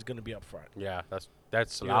 Coronavirus is going to be up front. Yeah, that's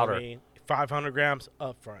You know what louder. I mean? 500 grams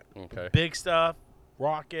up front. Okay. Big stuff,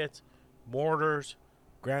 rockets, mortars,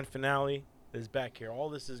 grand finale is back here. All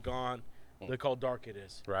this is gone. Look how dark it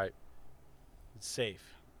is. Right. It's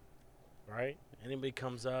safe. Right? Anybody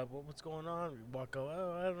comes up, what's going on? We walk up,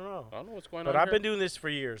 oh, I don't know. I don't know what's going But on. I've here. been doing this for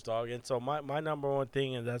years, dog. And so my number one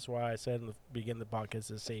thing, and that's why I said in the beginning of the podcast,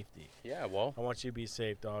 is safety. Yeah, well, I want you to be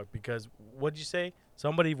safe, dog. Because what'd you say?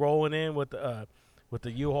 Somebody rolling in with the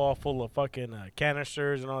U-Haul full of fucking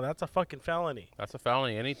canisters and all. That's a fucking felony. that's a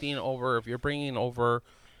felony. Anything over, if you're bringing over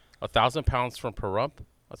 1,000 pounds from Pahrump,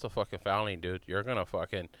 that's a fucking felony, dude. You're gonna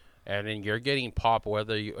fucking, and then you're getting popped.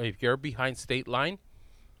 If you're behind state line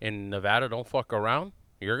in Nevada, don't fuck around.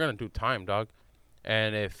 You're gonna do time, dog.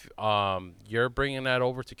 And if you're bringing that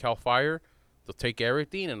over to Cal Fire, they'll take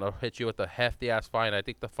everything and they'll hit you with a hefty ass fine. I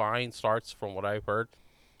think the fine starts, from what I've heard,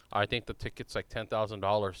 I think the ticket's like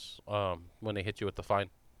 $10,000 when they hit you with the fine.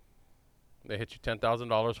 They hit you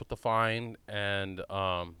 $10,000 with the fine, and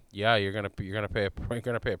yeah, you're gonna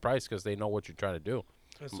pay a price because they know what you're trying to do.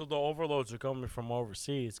 And so the overloads are coming from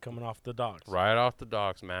overseas, coming off the docks. Right off the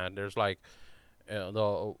docks, man. There's like the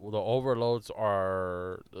overloads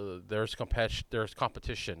are there's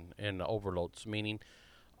competition in the overloads, meaning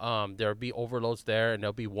there'll be overloads there, and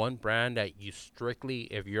there'll be one brand that you strictly,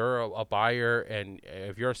 if you're a buyer and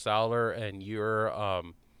if you're a seller and you're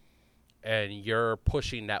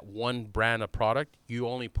pushing that one brand of product, you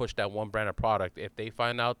only push that one brand of product. If they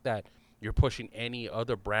find out that you're pushing any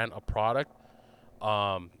other brand of product,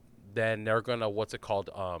 then they're gonna, what's it called?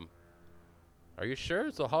 Are you sure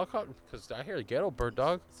it's a helicopter? Because I hear the ghetto bird,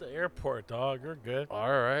 dog. It's the airport, dog. You're good. All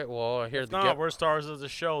right, well, I hear If the not, ghetto. we're stars of the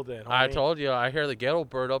show then. I homie. told you, I hear the ghetto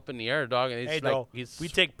bird up in the air, dog, and it's Hey, like dog, he's. we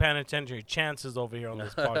take penitentiary chances over here on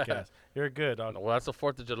this podcast. You're good, dog. Well, that's the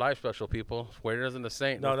 4th of July special, people. Waiters and the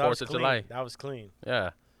Saint. No, the that 4th was of clean. July. That was clean. Yeah.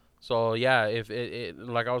 So yeah, if it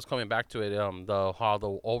like I was coming back to it, how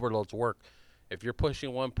the overloads work. If you're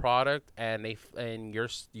pushing one product and you're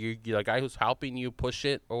the guy who's helping you push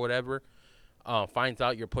it or whatever, finds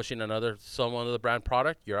out you're pushing some other brand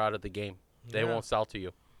product, you're out of the game. They Yeah. won't sell to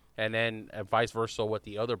you, and then vice versa with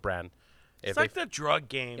the other brand. It's like the drug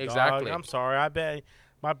game, Exactly. dog. I'm sorry. I bet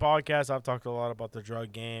my podcast, I've talked a lot about the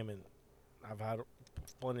drug game, and I've had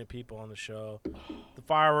plenty of people on the show. The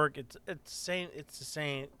firework, it's the same.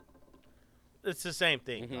 It's the same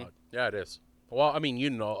thing, dog. Yeah, it is. Well, I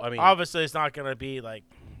mean, Obviously, it's not gonna be like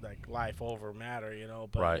life over matter,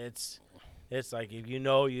 But Right. it's like if you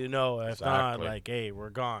know, you know. If not, Exactly. like, hey, we're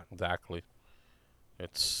gone. exactly.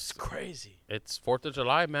 It's crazy. It's 4th of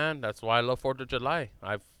July, man. That's why I love 4th of July.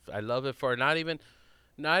 I love it for not even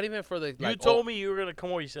for the. You told me you were gonna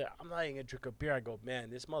come over. You said, "I'm not even gonna drink a beer." I go, "Man,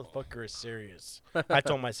 this motherfucker is serious." I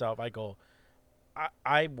told myself, I go,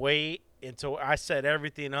 I wait until I set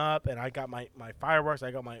everything up and I got my fireworks.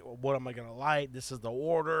 I got what am I gonna light? This is the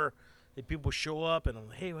order. If people show up and I'm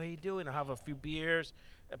like, "Hey, what are you doing?" I have a few beers,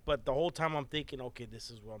 but the whole time I'm thinking, "Okay, this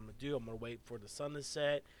is what I'm gonna do. I'm gonna wait for the sun to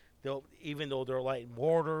set." Even though they're lighting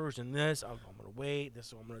mortars and this, I'm gonna wait. This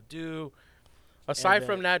is what I'm gonna do. Aside And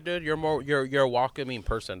from that, dude, you're a welcoming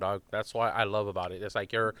person, dog. That's why I love about it. It's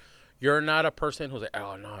like you're not a person who's like,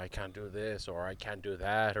 oh no, I can't do this or I can't do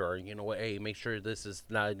that, or you know what, hey, make sure this is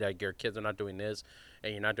not like your kids are not doing this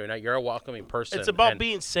and you're not doing that. You're a welcoming person. It's about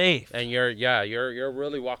being safe. And you're a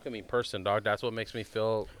really welcoming person, dog. That's what makes me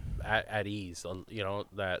feel at ease.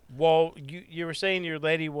 That. Well, you were saying your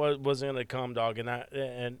lady wasn't gonna come, dog,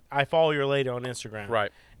 and I follow your lady on Instagram,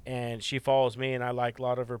 Right. And she follows me, and I like a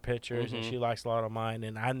lot of her pictures, and she likes a lot of mine.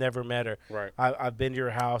 And I never met her. Right. I've been to your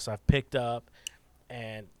house, I've picked up,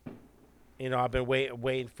 and I've been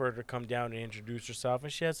waiting for her to come down and introduce herself,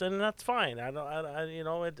 and she has said, and that's fine.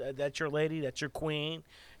 That's your lady, that's your queen,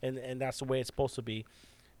 and that's the way it's supposed to be.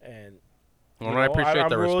 And Well, I appreciate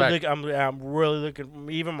the respect. I'm really looking.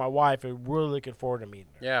 Even my wife is really looking forward to meeting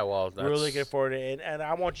her. Yeah, well, that's Really looking forward to it, and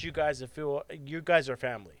I want you guys to feel you guys are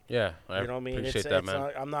family. yeah. I You know what I mean? appreciate that, It's man.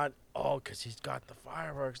 not, I'm not. Oh, because he's got the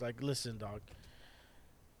fireworks. Like, listen, dog.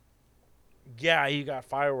 Yeah, you got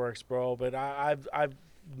fireworks, bro. But I've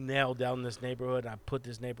nailed down this neighborhood. I put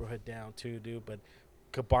this neighborhood down too, dude. But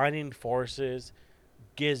combining forces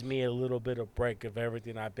gives me a little bit of break of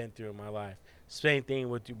everything I've been through in my life. Same thing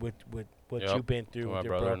with what Yep. you've been through My with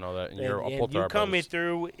your brother bro. and all that. And, And, you're and both you our coming brothers.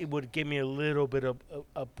 through, it would give me a little bit of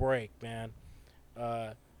a break, man.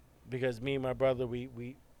 Because me and my brother,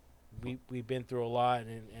 we've been through a lot,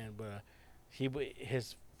 and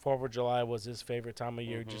his 4th of July was his favorite time of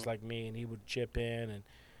year, just like me, and he would chip in,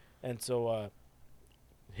 and so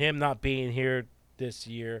him not being here this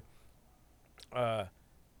year,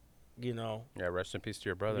 you know, Yeah, rest in peace to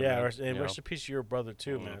your brother. yeah, man. rest You know? in peace to your brother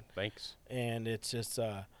too, man. Thanks. And it's just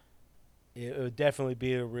it would definitely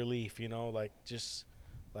be a relief, you know, like just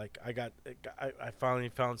like I finally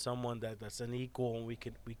found someone that's an equal, and we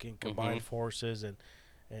can combine forces and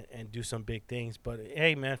do some big things. But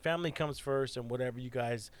hey, man, family comes first, and whatever you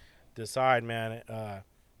guys decide, man,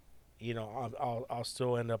 you know, I'll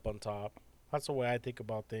still end up on top. That's the way I think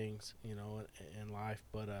about things, you know, in life.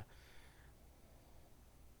 But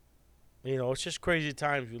you know, it's just crazy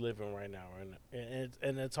times we live in right now,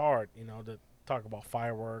 and it's hard, you know, to talk about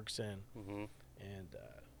fireworks and Mm-hmm.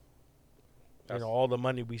 you know, all the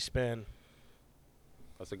money we spend.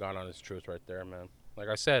 That's a God honest truth right there, man. Like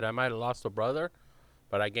I said, I might have lost a brother,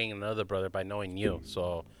 but I gained another brother by knowing you.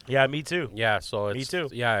 So Yeah, me too. yeah, so it's Me too.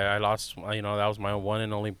 Yeah, I lost. You know, that was my one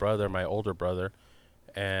and only brother, my older brother,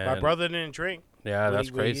 and My brother didn't drink. Yeah, When that's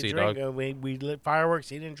he- when he crazy, drank, dog. we lit fireworks.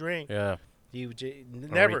 He didn't drink. Yeah, He would already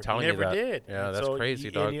never telling you that. did. Yeah, And that's so crazy,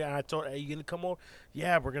 he- dog. And I told, "Are you gonna come over?"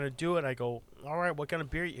 Yeah, we're gonna do it. I go, all right. What kind of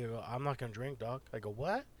beer? You go, I'm not gonna drink, dog. I go,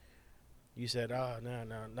 what? You said, oh no.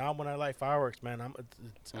 Now when I light fireworks, man,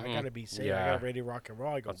 I gotta be safe. I Yeah. gotta ready rock and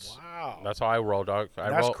roll. I go, That's- wow, that's how I roll, dog.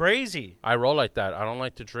 that's crazy. I roll like that. I don't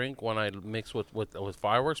like to drink when I mix with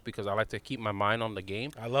fireworks because I like to keep my mind on the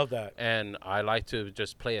game. I love that. And I like to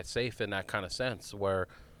just play it safe in that kind of sense where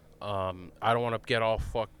I don't want to get all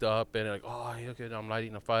fucked up and like, oh, okay, I'm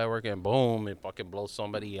lighting a firework and boom, it fucking blows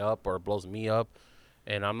somebody up or blows me up.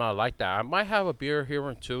 And I'm not like that. I might have a beer here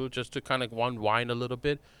and two just to kind of unwind a little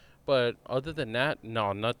bit. But other than that,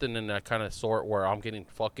 no, nothing in that kind of sort where I'm getting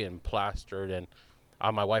fucking plastered and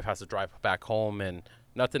my wife has to drive back home and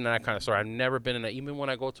nothing in that kind of sort. I've never been in that. Even when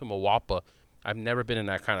I go to Moapa, I've never been in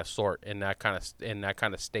that kind of sort, in that kind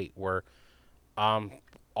of state where I'm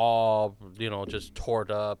all, you know, just torn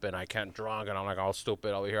up and I can't drunk and I'm like all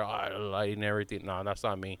stupid over here, lighting everything. No, that's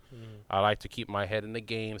not me. I like to keep my head in the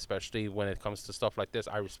game, especially when it comes to stuff like this.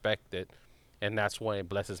 I respect it, and that's when it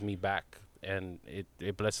blesses me back. And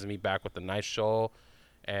it blesses me back with a nice show,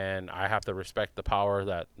 and I have to respect the power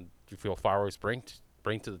that you feel fireworks bring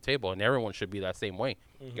to the table, and everyone should be that same way.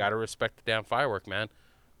 You gotta respect the damn firework, man,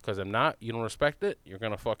 because if not, you don't respect it, you're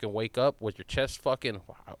gonna fucking wake up with your chest fucking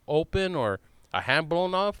open or a hand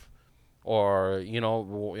blown off, or you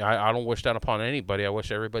know, I don't wish that upon anybody. I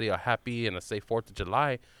wish everybody a happy and a safe 4th of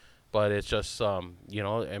July, but it's just you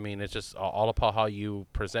know, I mean, it's just all about how you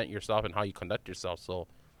present yourself and how you conduct yourself. So.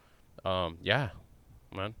 Yeah,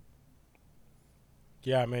 man.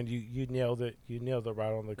 Yeah, man, you nailed it. You nailed it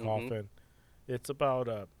right on the coffin. It's about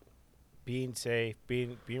being safe,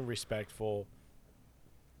 being respectful,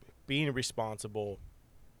 being responsible,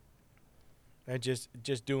 and just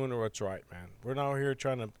doing what's right, man. We're not here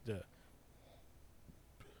trying to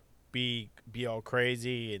be all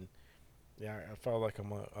crazy and. Yeah, I felt like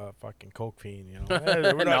I'm a fucking coke fiend, you know. Hey,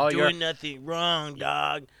 we're No, not you're- doing nothing wrong,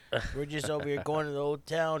 dog. We're just over here going to the old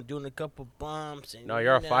town, doing a couple bumps. And, No,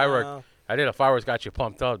 you're a firework. I did a fireworks, got you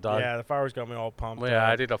pumped up, dog. Yeah, the fireworks got me all pumped. Yeah,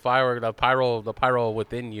 I up. did a firework, the pyro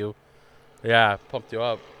within you. Yeah, pumped you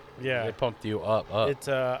up. Yeah, It pumped you up. it's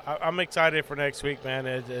I'm excited for next week, man.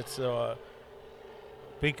 It's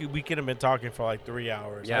we could have been talking for like 3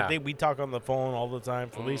 hours. Yeah. I think we talk on the phone all the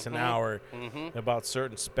time for at least an hour Mm-hmm. about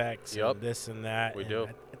certain specs Yup. and this and that. We and do.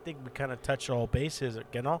 I think we kind of touched all bases,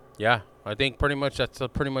 you know. Yeah, I think pretty much that's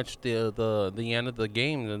pretty much the end of the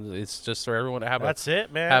game. And it's just for everyone to have That's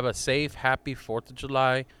it, man. have a safe, happy 4th of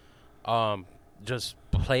July. Just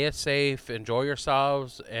play it safe, enjoy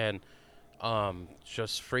yourselves, and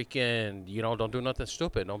just freaking, you know, don't do nothing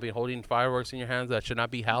stupid. Don't be holding fireworks in your hands that should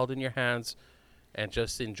not be held in your hands, and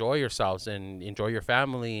just enjoy yourselves and enjoy your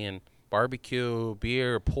family and barbecue,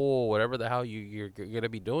 beer, pool, whatever the hell you're gonna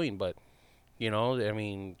be doing. But you know, I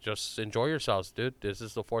mean, just enjoy yourselves, dude. This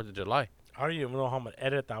is the 4th of July. I don't even know how I'm gonna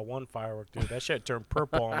edit that one firework, dude. That shit turned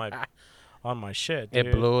purple on on my shit, dude.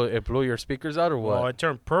 It blew your speakers out or what? Well, it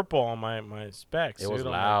turned purple on my specs. It was dude.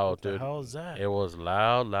 I'm like, loud, what the dude. hell is that? It was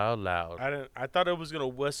loud. I thought it was gonna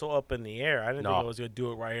whistle up in the air. I didn't think No. it was gonna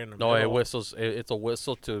do it right here in the No, middle. it whistles. It's a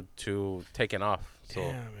whistle to taking off. So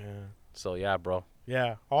Damn, man. so yeah, bro.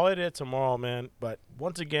 Yeah, all I did tomorrow, man. But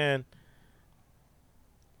once again,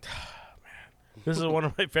 man, this is one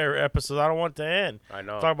of my favorite episodes. I don't want it to end. I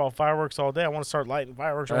know. Talk about fireworks all day. I want to start lighting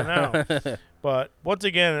fireworks right now. But once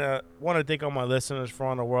again, I want to thank all my listeners from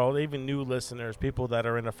around the world, even new listeners, people that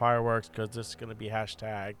are into fireworks, because this is going to be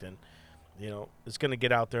hashtagged, and it's going to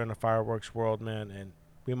get out there in the fireworks world, man. And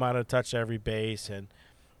we might have touched every base and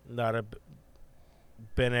not have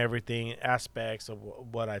been everything aspects of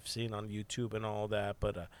what I've seen on YouTube and all that.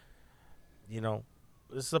 But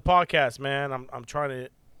this is a podcast, man. I'm trying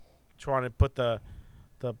to put the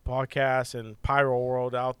podcast and Pyro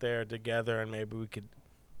world out there together, and maybe we could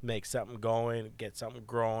make something going, get something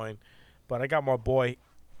growing. But I got my boy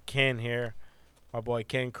Ken here, my boy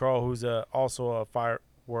Ken Craw, who's also a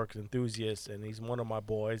fireworks enthusiast, and he's one of my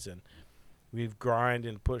boys, and we've grinded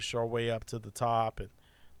and pushed our way up to the top, and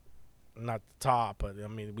not the top, but I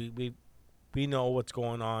mean we know what's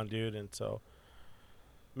going on, dude. And so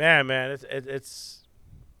man, it's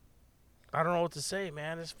I don't know what to say,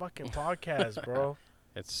 man. This fucking podcast, bro.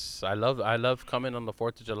 I love coming on the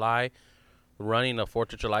 4th of July, running a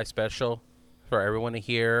 4th of July special for everyone to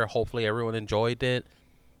hear. Hopefully everyone enjoyed it.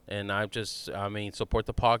 And support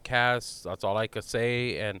the podcast. That's all I could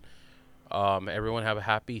say. And everyone have a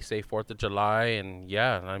happy, safe 4th of July. And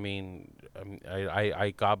yeah,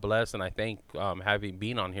 I God bless, and I thank having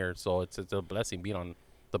been on here. So it's a blessing being on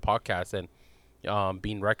the podcast and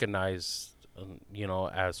being recognized,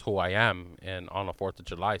 as who I am and on the 4th of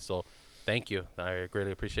July. So thank you. I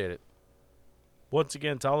greatly appreciate it. Once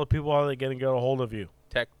again, tell the people how they're going to get a hold of you.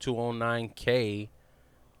 Tech209 K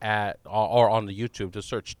or on the YouTube. Just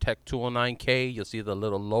search Tech209 K. You'll see the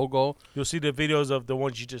little logo. You'll see the videos of the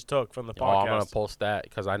ones you just took from the podcast. Oh, I'm gonna post that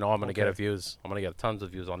because I know I'm gonna get views. I'm gonna get tons of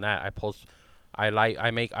views on that.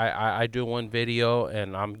 I do one video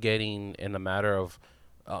and I'm getting, in a matter of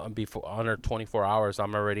before under 24 hours,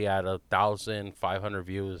 I'm already at 1,500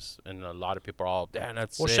 views, and a lot of people are all, damn,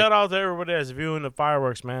 that's sick. Shout out to everybody that's viewing the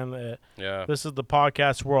fireworks, man. Yeah, this is the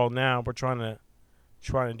podcast world now. We're trying to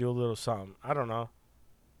do a little something. I don't know.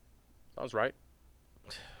 Sounds right.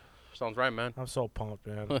 Sounds right, man. I'm so pumped,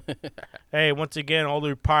 man. Hey, once again, all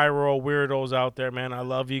the pyro weirdos out there, man, I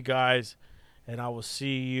love you guys, and I will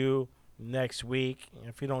see you next week.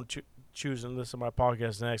 If you don't choose and listen to my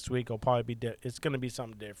podcast next week, it'll probably be it's going to be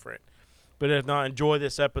something different. But if not, enjoy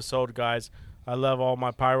this episode, guys. I love all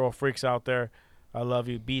my pyro freaks out there. I love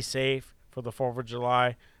you. Be safe for the 4th of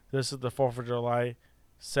July. This is the 4th of July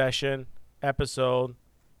session episode.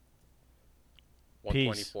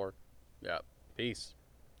 124. Yeah. Peace.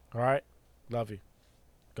 All right. Love you.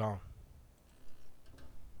 Gone.